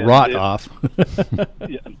 Or they'll rot off.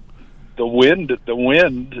 Yeah, the wind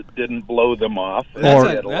didn't blow them off.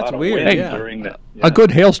 That's weird. Hey, Yeah. during that. A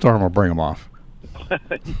good hailstorm will bring them off. Yeah,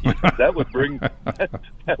 that would bring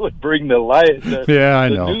the light. I the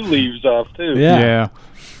know. new leaves off too. Yeah.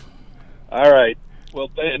 All right.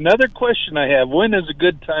 Well, another question I have: when is a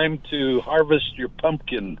good time to harvest your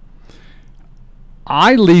pumpkin?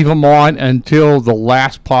 I leave them on until the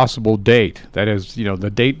last possible date. That is,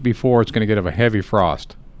 the date before it's going to get a heavy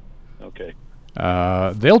frost. Okay.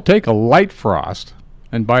 They'll take a light frost,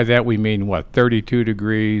 and by that we mean 32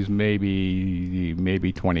 degrees,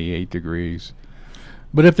 maybe 28 degrees.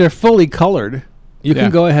 But if they're fully colored, you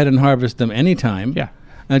can go ahead and harvest them anytime. Yeah.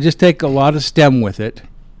 And just take a lot of stem with it.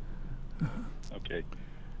 Okay.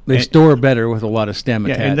 They store better with a lot of stem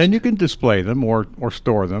attached. And then you can display them or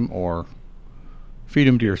store them or feed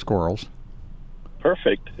them to your squirrels.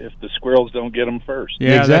 Perfect. If the squirrels don't get them first.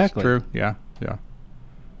 Yeah, exactly. That's true. Yeah. Of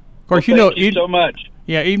course, thank you so much.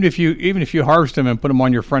 Yeah, even if you harvest them and put them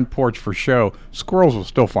on your front porch for show, squirrels will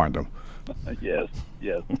still find them. Yes.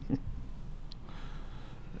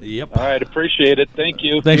 Yep. All right, appreciate it. Thank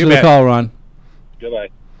you. Thanks for the call, Ron. Goodbye.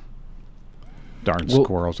 Darn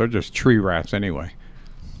squirrels. They're just tree rats anyway.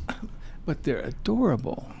 But they're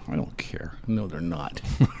adorable. I don't care. No, they're not.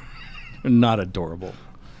 They're not adorable.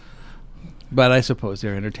 But I suppose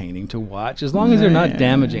they're entertaining to watch, as long as they're not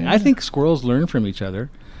damaging. I think squirrels learn from each other.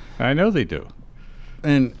 I know they do.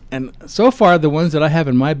 And so far, the ones that I have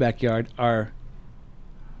in my backyard are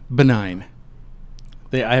benign.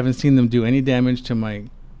 I haven't seen them do any damage to my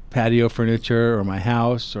patio furniture or my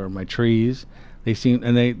house or my trees. They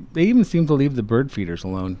even seem to leave the bird feeders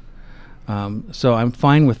alone. So I'm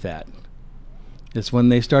fine with that. It's when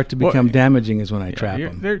they start to become damaging is when I trap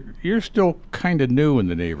them. You're still kind of new in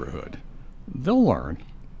the neighborhood. They'll learn.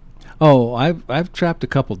 Oh, I've trapped a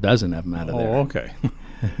couple dozen of them out of there. Oh, okay.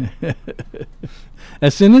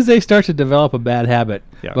 As soon as they start to develop a bad habit,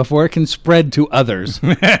 before it can spread to others.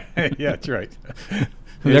 Yeah, that's right.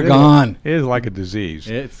 They're gone. It is like a disease.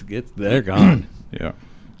 They're gone. Yeah.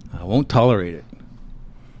 I won't tolerate it.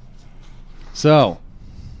 So,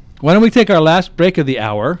 why don't we take our last break of the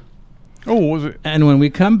hour? Oh, was it? And when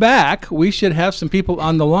we come back, we should have some people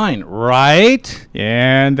on the line, right?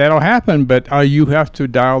 And that'll happen, but you have to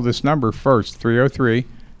dial this number first,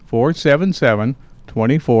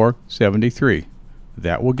 303-477-2473.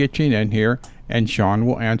 That will get you in here, and Sean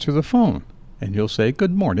will answer the phone. And he'll say,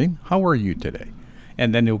 "Good morning, how are you today?"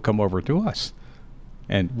 And then he'll come over to us,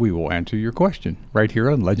 and we will answer your question right here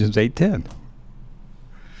on Legends 810.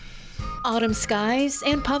 Autumn skies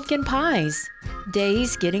and pumpkin pies.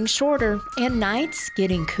 Days getting shorter and nights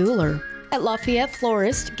getting cooler. At Lafayette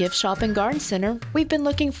Florist, Gift Shop and Garden Center, we've been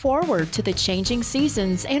looking forward to the changing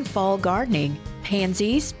seasons and fall gardening.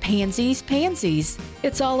 Pansies, pansies, pansies.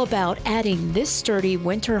 It's all about adding this sturdy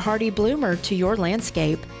winter hardy bloomer to your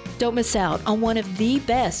landscape. Don't miss out on one of the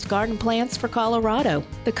best garden plants for Colorado.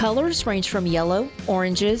 The colors range from yellow,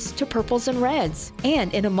 oranges, to purples and reds,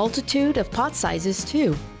 and in a multitude of pot sizes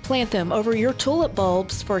too. Plant them over your tulip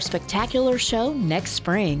bulbs for a spectacular show next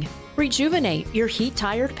spring. Rejuvenate your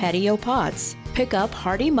heat-tired patio pots. Pick up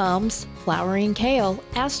hardy mums, flowering kale,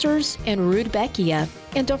 asters, and rudbeckia.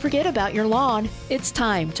 And don't forget about your lawn. It's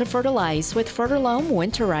time to fertilize with Fertilome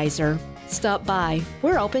Winterizer. Stop by.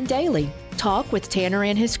 We're open daily. Talk with Tanner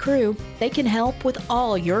and his crew. They can help with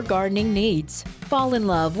all your gardening needs. Fall in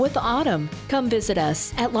love with autumn. Come visit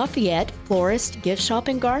us at Lafayette Florist Gift Shop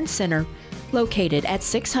and Garden Center, located at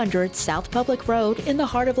 600 South Public Road in the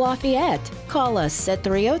heart of Lafayette. Call us at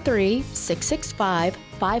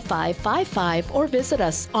 303-665-5555 or visit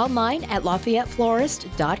us online at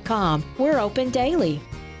LafayetteFlorist.com. We're open daily.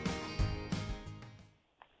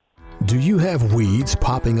 Do you have weeds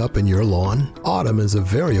popping up in your lawn? Autumn is a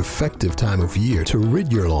very effective time of year to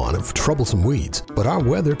rid your lawn of troublesome weeds, but our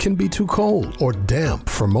weather can be too cold or damp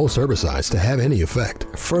for most herbicides to have any effect.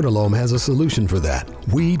 Fertilome has a solution for that: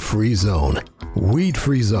 Weed Free Zone.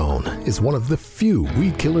 Weed-Free Zone is one of the few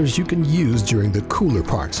weed killers you can use during the cooler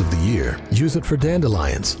parts of the year. Use it for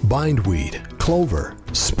dandelions, bindweed, clover,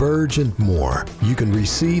 spurge, and more. You can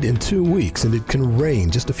reseed in 2 weeks, and it can rain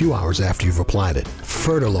just a few hours after you've applied it.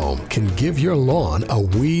 Fertilome can give your lawn a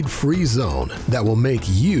weed-free zone that will make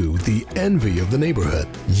you the envy of the neighborhood.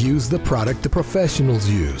 Use the product the professionals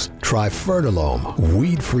use. Try Fertilome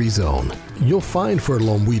Weed-Free Zone. You'll find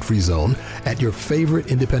Fertilome Weed-Free Zone at your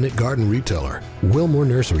favorite independent garden retailer. Wilmore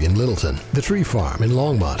Nursery in Littleton, The Tree Farm in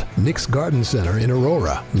Longmont, Nick's Garden Center in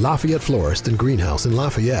Aurora, Lafayette Florist and Greenhouse in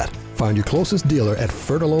Lafayette. Find your closest dealer at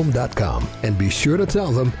Fertilome.com and be sure to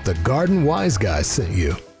tell them the Garden Wise Guys sent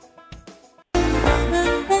you.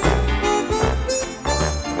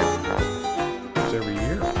 Every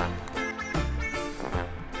year.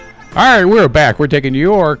 All right, we're back. We're taking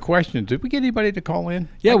your questions. Did we get anybody to call in?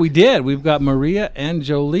 Yeah, we did. We've got Maria and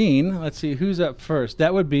Jolene. Let's see who's up first.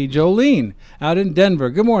 That would be Jolene out in Denver.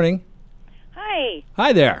 Good morning. Hi.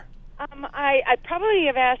 Hi there. I probably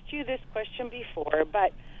have asked you this question before,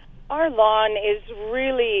 but our lawn is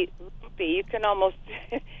really lumpy. You can almost,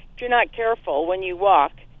 if you're not careful when you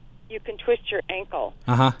walk, you can twist your ankle.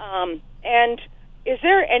 Uh-huh. And is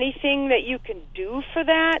there anything that you can do for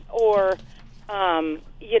that? Or,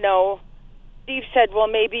 Steve said, well,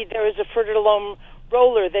 maybe there was a Fertilome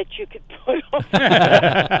roller that you could put on.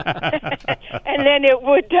 And then it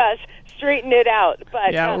would straighten it out.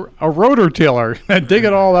 But yeah, a rototiller. Dig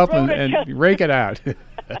it all up and rake it out.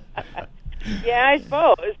 Yeah, I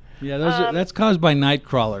suppose. Yeah, that's caused by night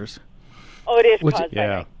crawlers. Oh, it is caused by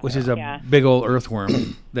night which is a big old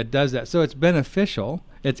earthworm that does that. So it's beneficial.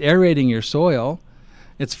 It's aerating your soil.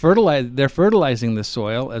 It's they're fertilizing the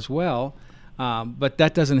soil as well. But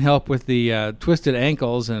that doesn't help with the twisted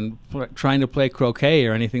ankles and trying to play croquet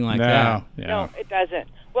or anything like that. Yeah. No, it doesn't.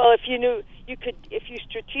 Well, if you knew, if you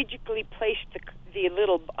strategically placed the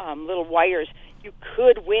little wires, you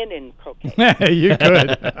could win in croquet. You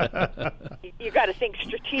could. You got to think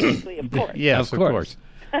strategically, of course. Yes, of course.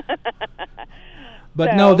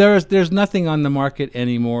 But no, there's nothing on the market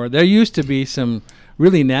anymore. There used to be some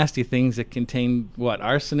really nasty things that contain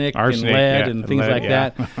arsenic and lead and things like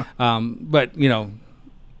that. But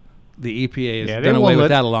the EPA has done away with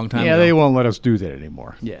that a long time ago. Yeah, they won't let us do that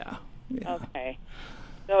anymore. Yeah. Okay.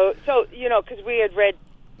 So because we had read,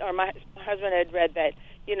 or my husband had read that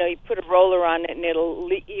you put a roller on it and it'll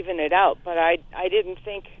even it out. But I didn't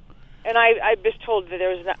think. And I was told that there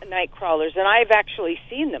was night crawlers, and I've actually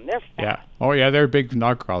seen them. They're fast. Yeah. Oh, yeah, they're big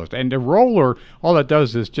night crawlers. And the roller, all it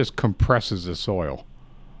does is just compresses the soil.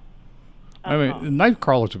 I mean, the night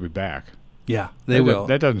crawlers will be back. Yeah, they will.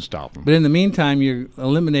 That doesn't stop them. But in the meantime, you're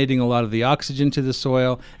eliminating a lot of the oxygen to the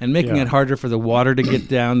soil and making it harder for the water to get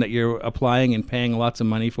down that you're applying and paying lots of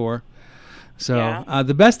money for. So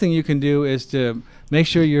the best thing you can do is to make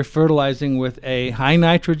sure you're fertilizing with a high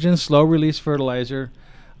nitrogen, slow release fertilizer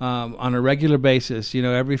on a regular basis,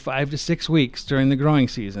 every 5 to 6 weeks during the growing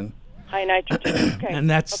season. High nitrogen, okay. And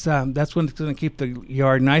that's when it's going to keep the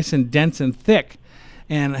yard nice and dense and thick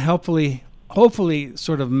and hopefully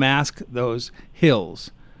sort of mask those hills.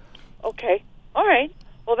 Okay. All right.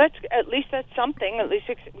 Well, that's something. At least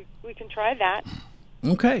we can try that.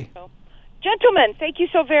 Okay. So, gentlemen, thank you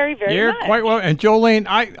so very, very much. You're quite well. And Jolene,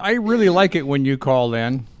 I really like it when you call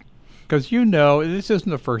in. Because this isn't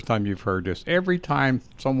the first time you've heard this. Every time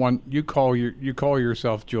you call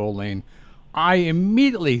yourself Jolene, I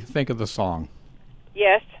immediately think of the song.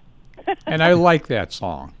 Yes. And I like that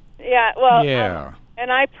song. Yeah. Well. Yeah.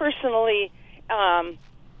 And I personally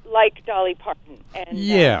like Dolly Parton. And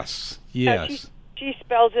yes. She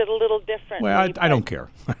spells it a little differently. Well, I don't care.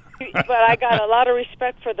 But I got a lot of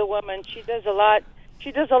respect for the woman. She does a lot.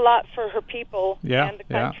 She does a lot for her people and the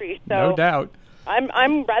country. So no doubt.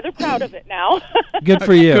 I'm rather proud of it now. Good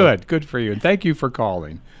for you. Good for you. And thank you for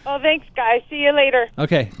calling. Oh, thanks, guys. See you later.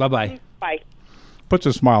 Okay, bye-bye. Bye. Puts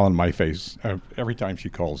a smile on my face every time she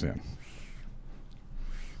calls in.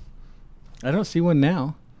 I don't see one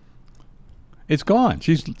now. It's gone.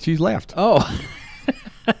 She's left. Oh.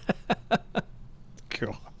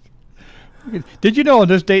 Cool. Did you know on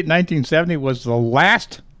this date, 1970, was the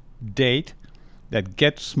last date that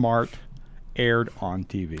Get Smart aired on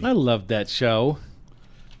TV? I loved that show.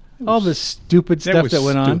 All the stupid stuff that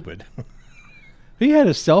went on. Stupid. He had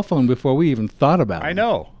a cell phone before we even thought about it. I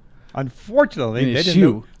know. Unfortunately,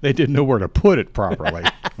 they didn't know where to put it properly.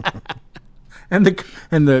 and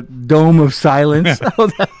the dome of silence.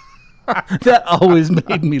 That always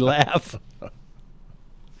made me laugh.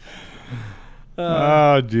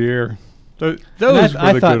 Oh dear. Those were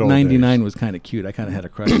I the thought good old 99 days. was kind of cute. I kind of had a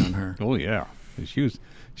crush on her. Oh yeah,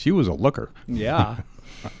 she was a looker. Yeah.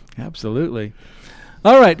 Absolutely.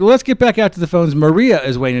 All right, well, let's get back out to the phones. Maria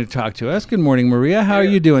is waiting to talk to us. Good morning, Maria. How are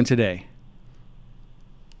you doing today?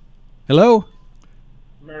 Hello?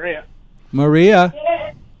 Maria. Maria?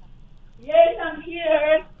 Yes, I'm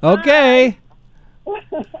here. Okay.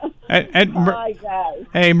 Hi, guys.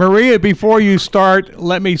 Hey, Maria, before you start,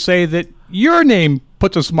 let me say that your name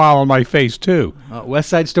puts a smile on my face, too. West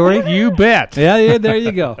Side Story? You bet. Yeah, there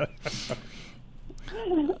you go.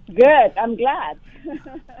 Good, I'm glad.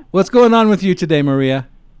 What's going on with you today, Maria?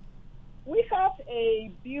 We have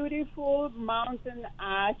a beautiful mountain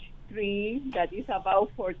ash tree that is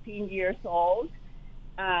about 14 years old,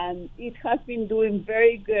 and it has been doing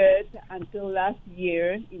very good until last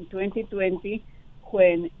year in 2020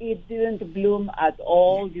 when it didn't bloom at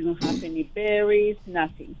all, didn't have any berries,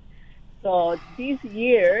 nothing. So this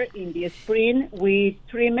year in the spring we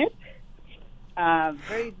trim it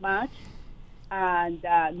very much, and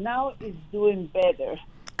now it's doing better.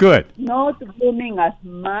 Good. Not blooming as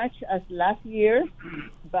much as last year,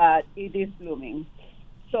 but it is blooming.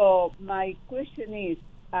 So my question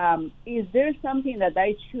is there something that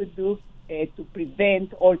I should do to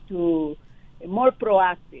prevent or to more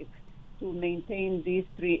proactive to maintain this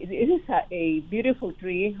tree? It is a beautiful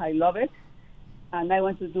tree. I love it. And I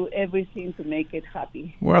want to do everything to make it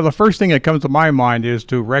happy. Well, the first thing that comes to my mind is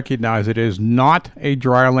to recognize it is not a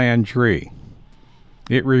dryland tree.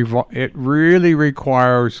 It really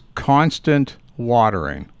requires constant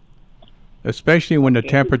watering, especially when the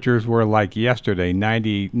temperatures were like yesterday,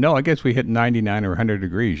 90. No, I guess we hit 99 or 100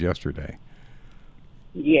 degrees yesterday.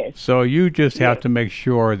 Yes. So you just have to make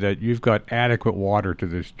sure that you've got adequate water to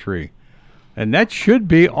this tree. And that should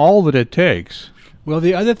be all that it takes. Well,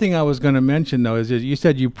 the other thing I was going to mention, though, is you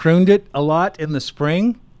said you pruned it a lot in the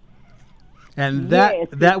spring. And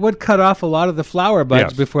that would cut off a lot of the flower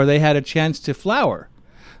buds before they had a chance to flower.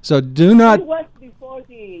 So do not... It was before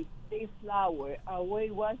they flower.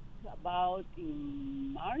 It was about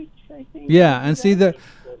in March, I think. Yeah, and see,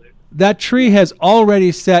 that tree has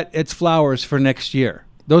already set its flowers for next year.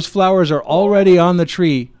 Those flowers are already on the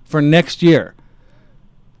tree for next year.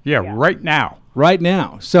 Yeah, right now. Right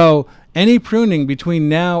now. So any pruning between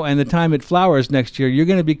now and the time it flowers next year, you're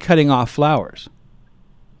going to be cutting off flowers.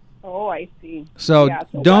 Oh, I see. So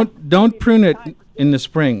don't prune it in the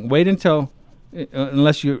spring. Wait until,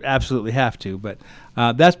 unless you absolutely have to. But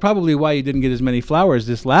that's probably why you didn't get as many flowers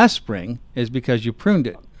this last spring, is because you pruned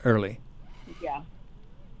it early. Yeah.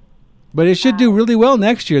 But it should do really well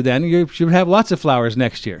next year then. You should have lots of flowers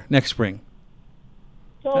next spring.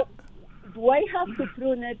 So do I have to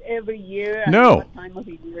prune it every year? No. What time of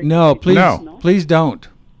the year? No, please don't.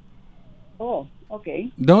 Oh,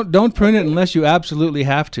 okay. Don't prune it unless you absolutely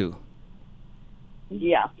have to.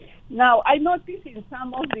 Yeah. Now, I noticed in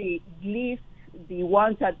some of the leaves, the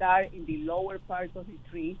ones that are in the lower part of the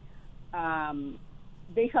tree,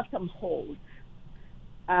 they have some holes,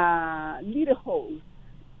 little holes,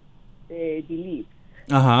 the leaves.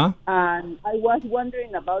 Uh-huh. And I was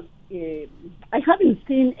wondering about, I haven't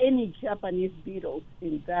seen any Japanese beetles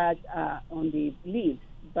in that, on the leaves,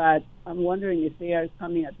 but I'm wondering if they are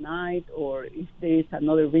coming at night or if there is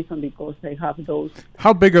another reason because I have those.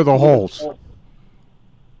 How big are the holes?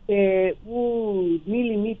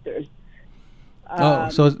 Millimeters.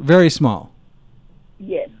 So it's very small.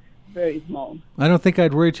 Yes, very small. I don't think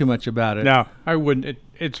I'd worry too much about it. No, I wouldn't.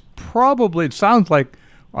 It sounds like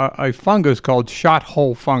a fungus called shot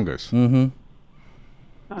hole fungus. Mm-hmm.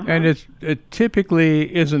 Uh-huh. And it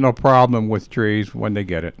typically isn't a problem with trees when they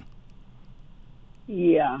get it.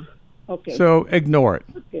 Yeah. Okay. So ignore it.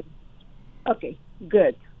 Okay.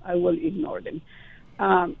 Good. I will ignore them.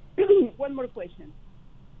 One more question.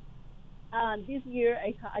 Last year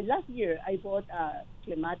I bought a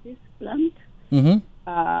clematis plant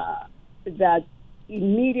that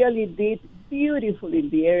immediately did beautiful in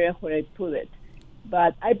the area where I put it.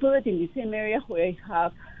 But I put it in the same area where I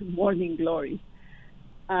have morning glories.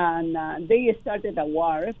 And they started a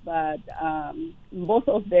war, but both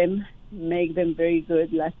of them make them very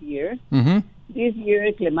good last year. Mm-hmm. This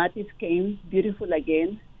year, clematis came beautiful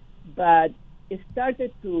again, but it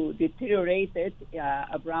started to deteriorate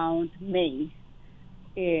around May.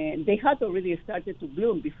 And they had already started to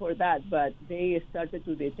bloom before that, but they started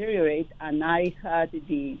to deteriorate, and I had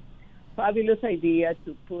the fabulous idea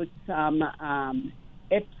to put some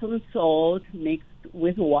Epsom salt mixed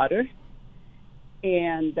with water,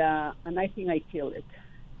 and I think I killed it.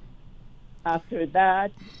 After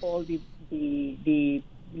that, all the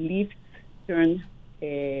leaves turn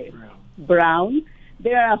brown.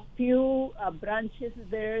 There are a few branches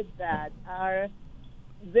there that are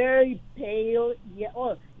very pale. Yeah.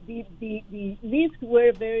 Oh, the leaves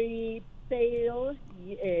were very pale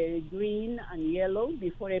green and yellow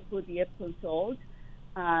before I put the Epsom salt.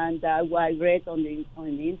 And what I read on the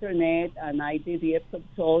internet, and I did the Epsom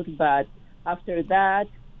salt. But after that,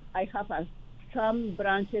 I have some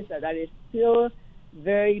branches that are still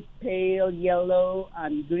very pale yellow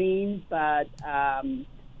and green, but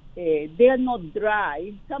they are not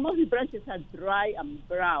dry. Some of the branches are dry and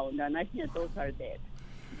brown, and I think those are dead.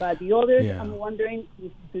 But the others, I'm wondering,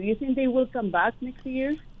 do you think they will come back next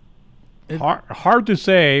year? Hard to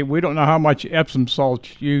say. We don't know how much Epsom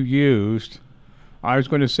salt you used. I was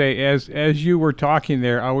going to say, as you were talking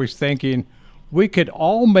there, I was thinking we could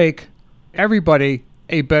all make everybody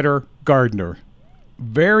a better gardener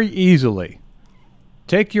very easily.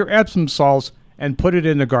 Take your Epsom salts and put it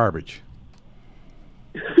in the garbage.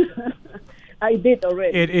 I did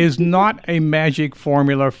already. It is not a magic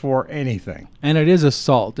formula for anything. And it is a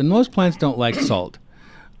salt, and most plants don't like salt.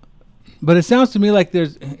 But it sounds to me like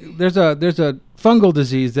there's a fungal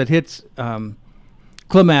disease that hits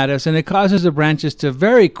clematis, and it causes the branches to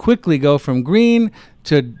very quickly go from green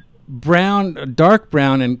to brown, dark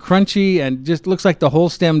brown, and crunchy, and just looks like the whole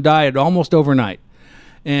stem died almost overnight.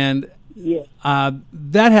 And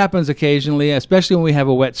that happens occasionally, especially when we have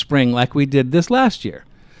a wet spring like we did this last year.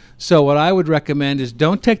 So what I would recommend is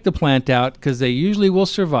don't take the plant out, because they usually will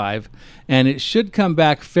survive, and it should come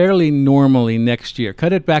back fairly normally next year.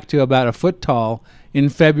 Cut it back to about a foot tall in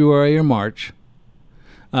February or March.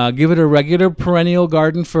 Give it a regular perennial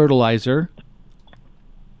garden fertilizer,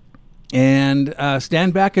 and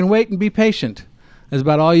stand back and wait and be patient. That's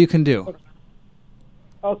about all you can do.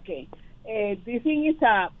 Okay. Do you think it's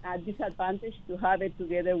a disadvantage to have it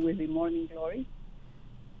together with the morning glory?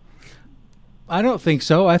 I don't think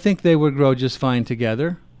so. I think they would grow just fine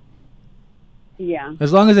together. Yeah.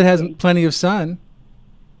 As long as it has plenty of sun.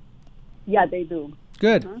 Yeah, they do.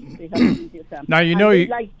 Good. They have plenty of sun. Now you And know they you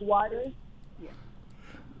like water.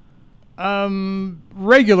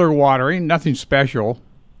 regular watering, nothing special.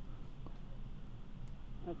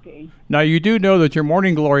 Okay. Now you do know that your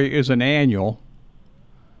morning glory is an annual.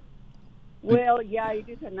 Well, yeah, it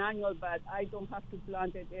is an annual, but I don't have to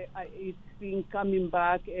plant it. It's been coming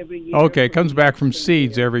back every year. Okay, it comes back from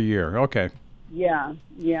seeds every year. Okay. Yeah.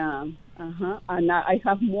 And I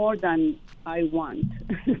have more than I want.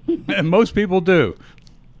 And most people do.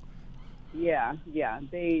 Yeah.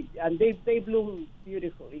 They bloom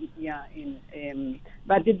beautifully. Yeah.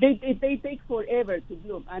 But they take forever to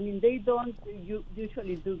bloom. I mean, they don't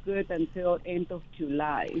usually do good until end of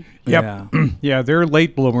July. Yep. Yeah, they're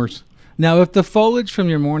late bloomers. Now, if the foliage from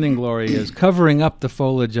your morning glory is covering up the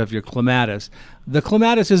foliage of your clematis, the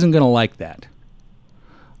clematis isn't going to like that.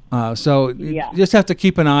 You just have to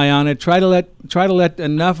keep an eye on it. Try to let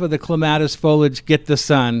enough of the clematis foliage get the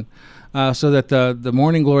sun, so that the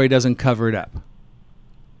morning glory doesn't cover it up.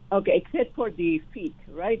 Okay, except for the feet,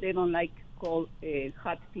 right? They don't like cold,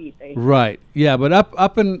 hot feet. Right. Yeah, but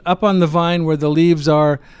up on the vine where the leaves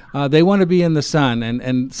are, they want to be in the sun,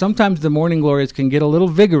 and sometimes the morning glories can get a little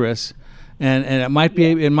vigorous. And it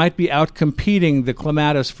might be out competing the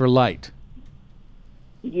clematis for light.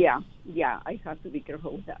 Yeah, I have to be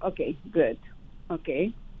careful with that. Okay, good.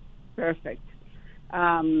 Okay, perfect.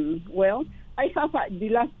 Well, I have the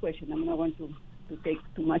last question. I'm not going to take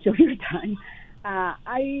too much of your time.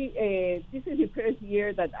 This is the first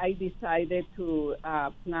year that I decided to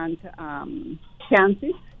plant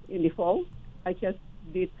pansies in the fall. I just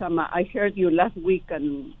did some. I heard you last week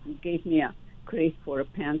and gave me a craze for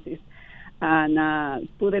pansies. And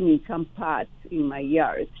put them in some pots in my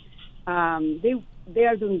yard. They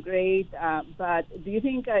are doing great, but do you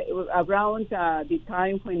think around the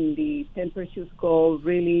time when the temperatures go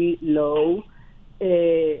really low,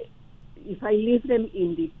 if I leave them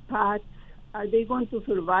in the pots, are they going to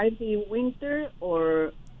survive the winter?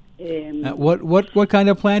 Or what kind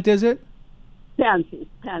of plant is it? Pansies.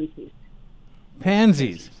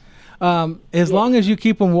 Pansies. As long as you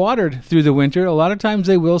keep them watered through the winter, a lot of times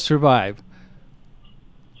they will survive.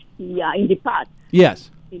 Yeah, in the pot.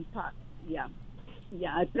 Yes. In pot. Yeah.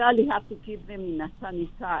 I probably have to keep them in a sunny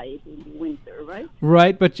side in the winter, right?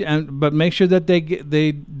 Right, but make sure that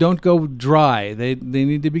they don't go dry. They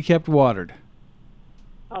need to be kept watered.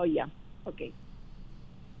 Oh yeah. Okay.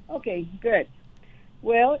 Okay, good.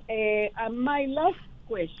 Well, my last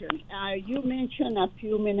question. You mentioned a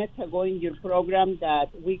few minutes ago in your program that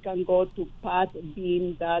we can go to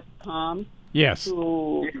podbean.com. Yes.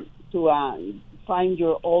 To find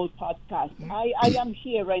your old podcast. I am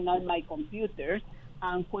here right now on my computer,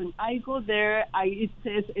 and when I go there, it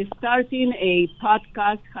says starting a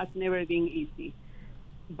podcast has never been easy.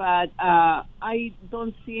 but I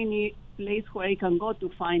don't see any place where I can go to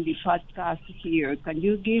find the podcast here. Can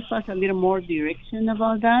you give us a little more direction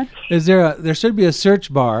about that? There should be a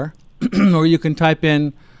search bar, or you can type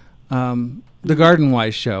in The Garden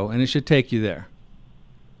Wise Show, and it should take you there.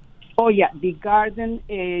 Oh, yeah, the garden.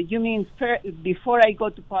 You mean before I go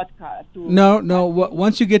to podcast? No.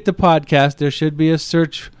 Once you get to podcast, there should be a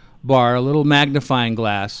search bar, a little magnifying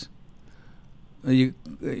glass. You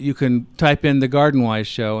can type in The Garden Wise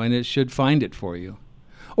Show, and it should find it for you.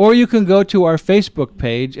 Or you can go to our Facebook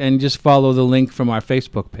page and just follow the link from our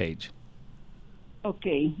Facebook page.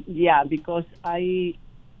 Okay, yeah, because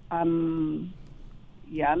I'm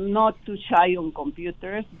not too shy on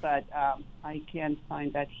computers, but I can't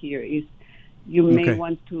find that here. You may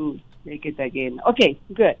want to take it again. Okay,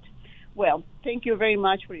 good. Well, thank you very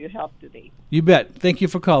much for your help today. You bet. Thank you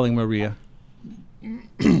for calling, Maria.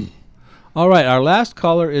 All right, our last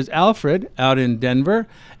caller is Alfred out in Denver.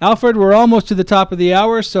 Alfred, we're almost to the top of the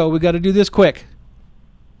hour, so we got to do this quick.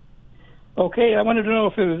 Okay, I wanted to know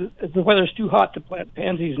if the weather's too hot to plant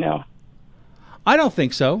pansies now. I don't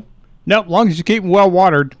think so. No, as long as you keep them well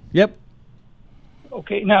watered. Yep.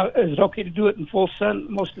 Okay, now, is it okay to do it in full sun?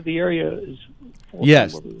 Most of the area is full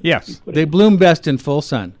yes. sun. Yes, they bloom best in full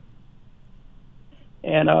sun.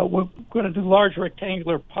 And we're going to do large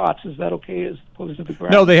rectangular pots. Is that okay as opposed to the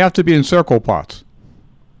ground? No, they have to be in circle pots.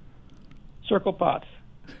 Circle pots.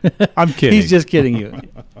 I'm kidding. He's just kidding you.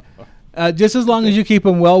 Just as long as you keep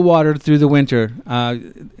them well watered through the winter.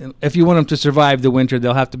 If you want them to survive the winter,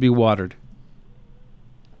 they'll have to be watered.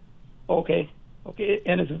 Okay.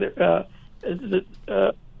 And is there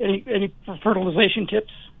any fertilization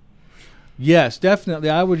tips? Yes, definitely.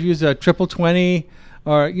 I would use a 20/20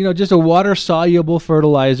 or just a water soluble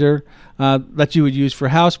fertilizer that you would use for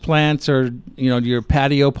house plants or your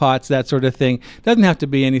patio pots, that sort of thing. Doesn't have to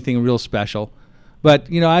be anything real special,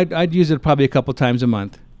 but I'd use it probably a couple times a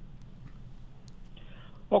month.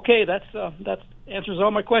 Okay, that answers all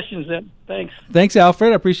my questions then. Thanks. Thanks,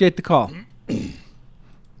 Alfred. I appreciate the call.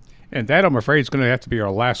 And that, I'm afraid, is going to have to be our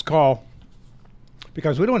last call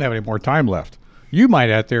because we don't have any more time left. You might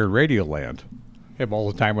out there in Radio Land have all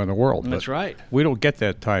the time in the world. That's right. We don't get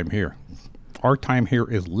that time here. Our time here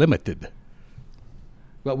is limited.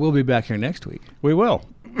 But we'll be back here next week. We will.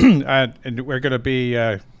 And we're going to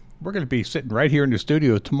be sitting right here in the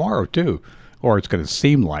studio tomorrow too, or it's going to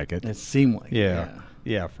seem like it. It seemed like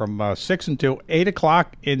yeah. From 6 until 8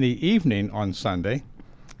 o'clock in the evening on Sunday.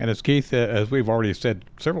 And as Keith, as we've already said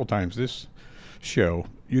several times this show,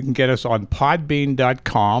 you can get us on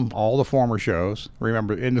podbean.com, all the former shows.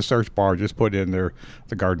 Remember, in the search bar, just put in there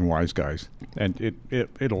the Garden Wise Guys, and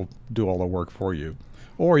it'll do all the work for you.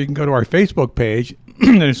 Or you can go to our Facebook page,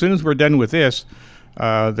 and as soon as we're done with this,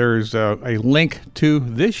 there's a link to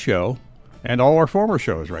this show and all our former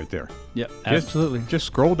shows right there. Yep, absolutely. Just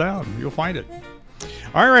scroll down. You'll find it.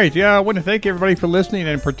 All right, I want to thank everybody for listening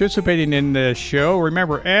and participating in the show.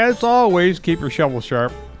 Remember, as always, keep your shovel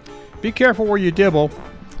sharp. Be careful where you dibble,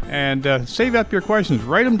 and save up your questions.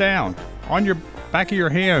 Write them down on your back of your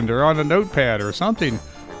hand or on a notepad or something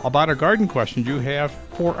about a garden question you have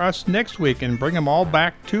for us next week, and bring them all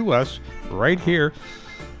back to us right here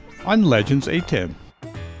on Legends 810.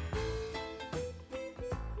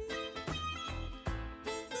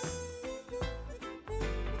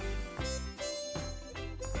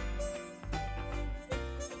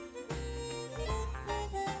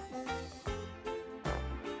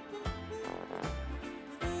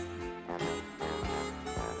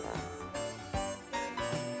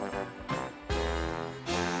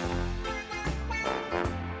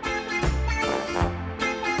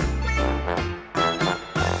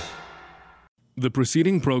 The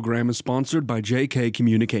preceding program is sponsored by JK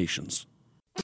Communications.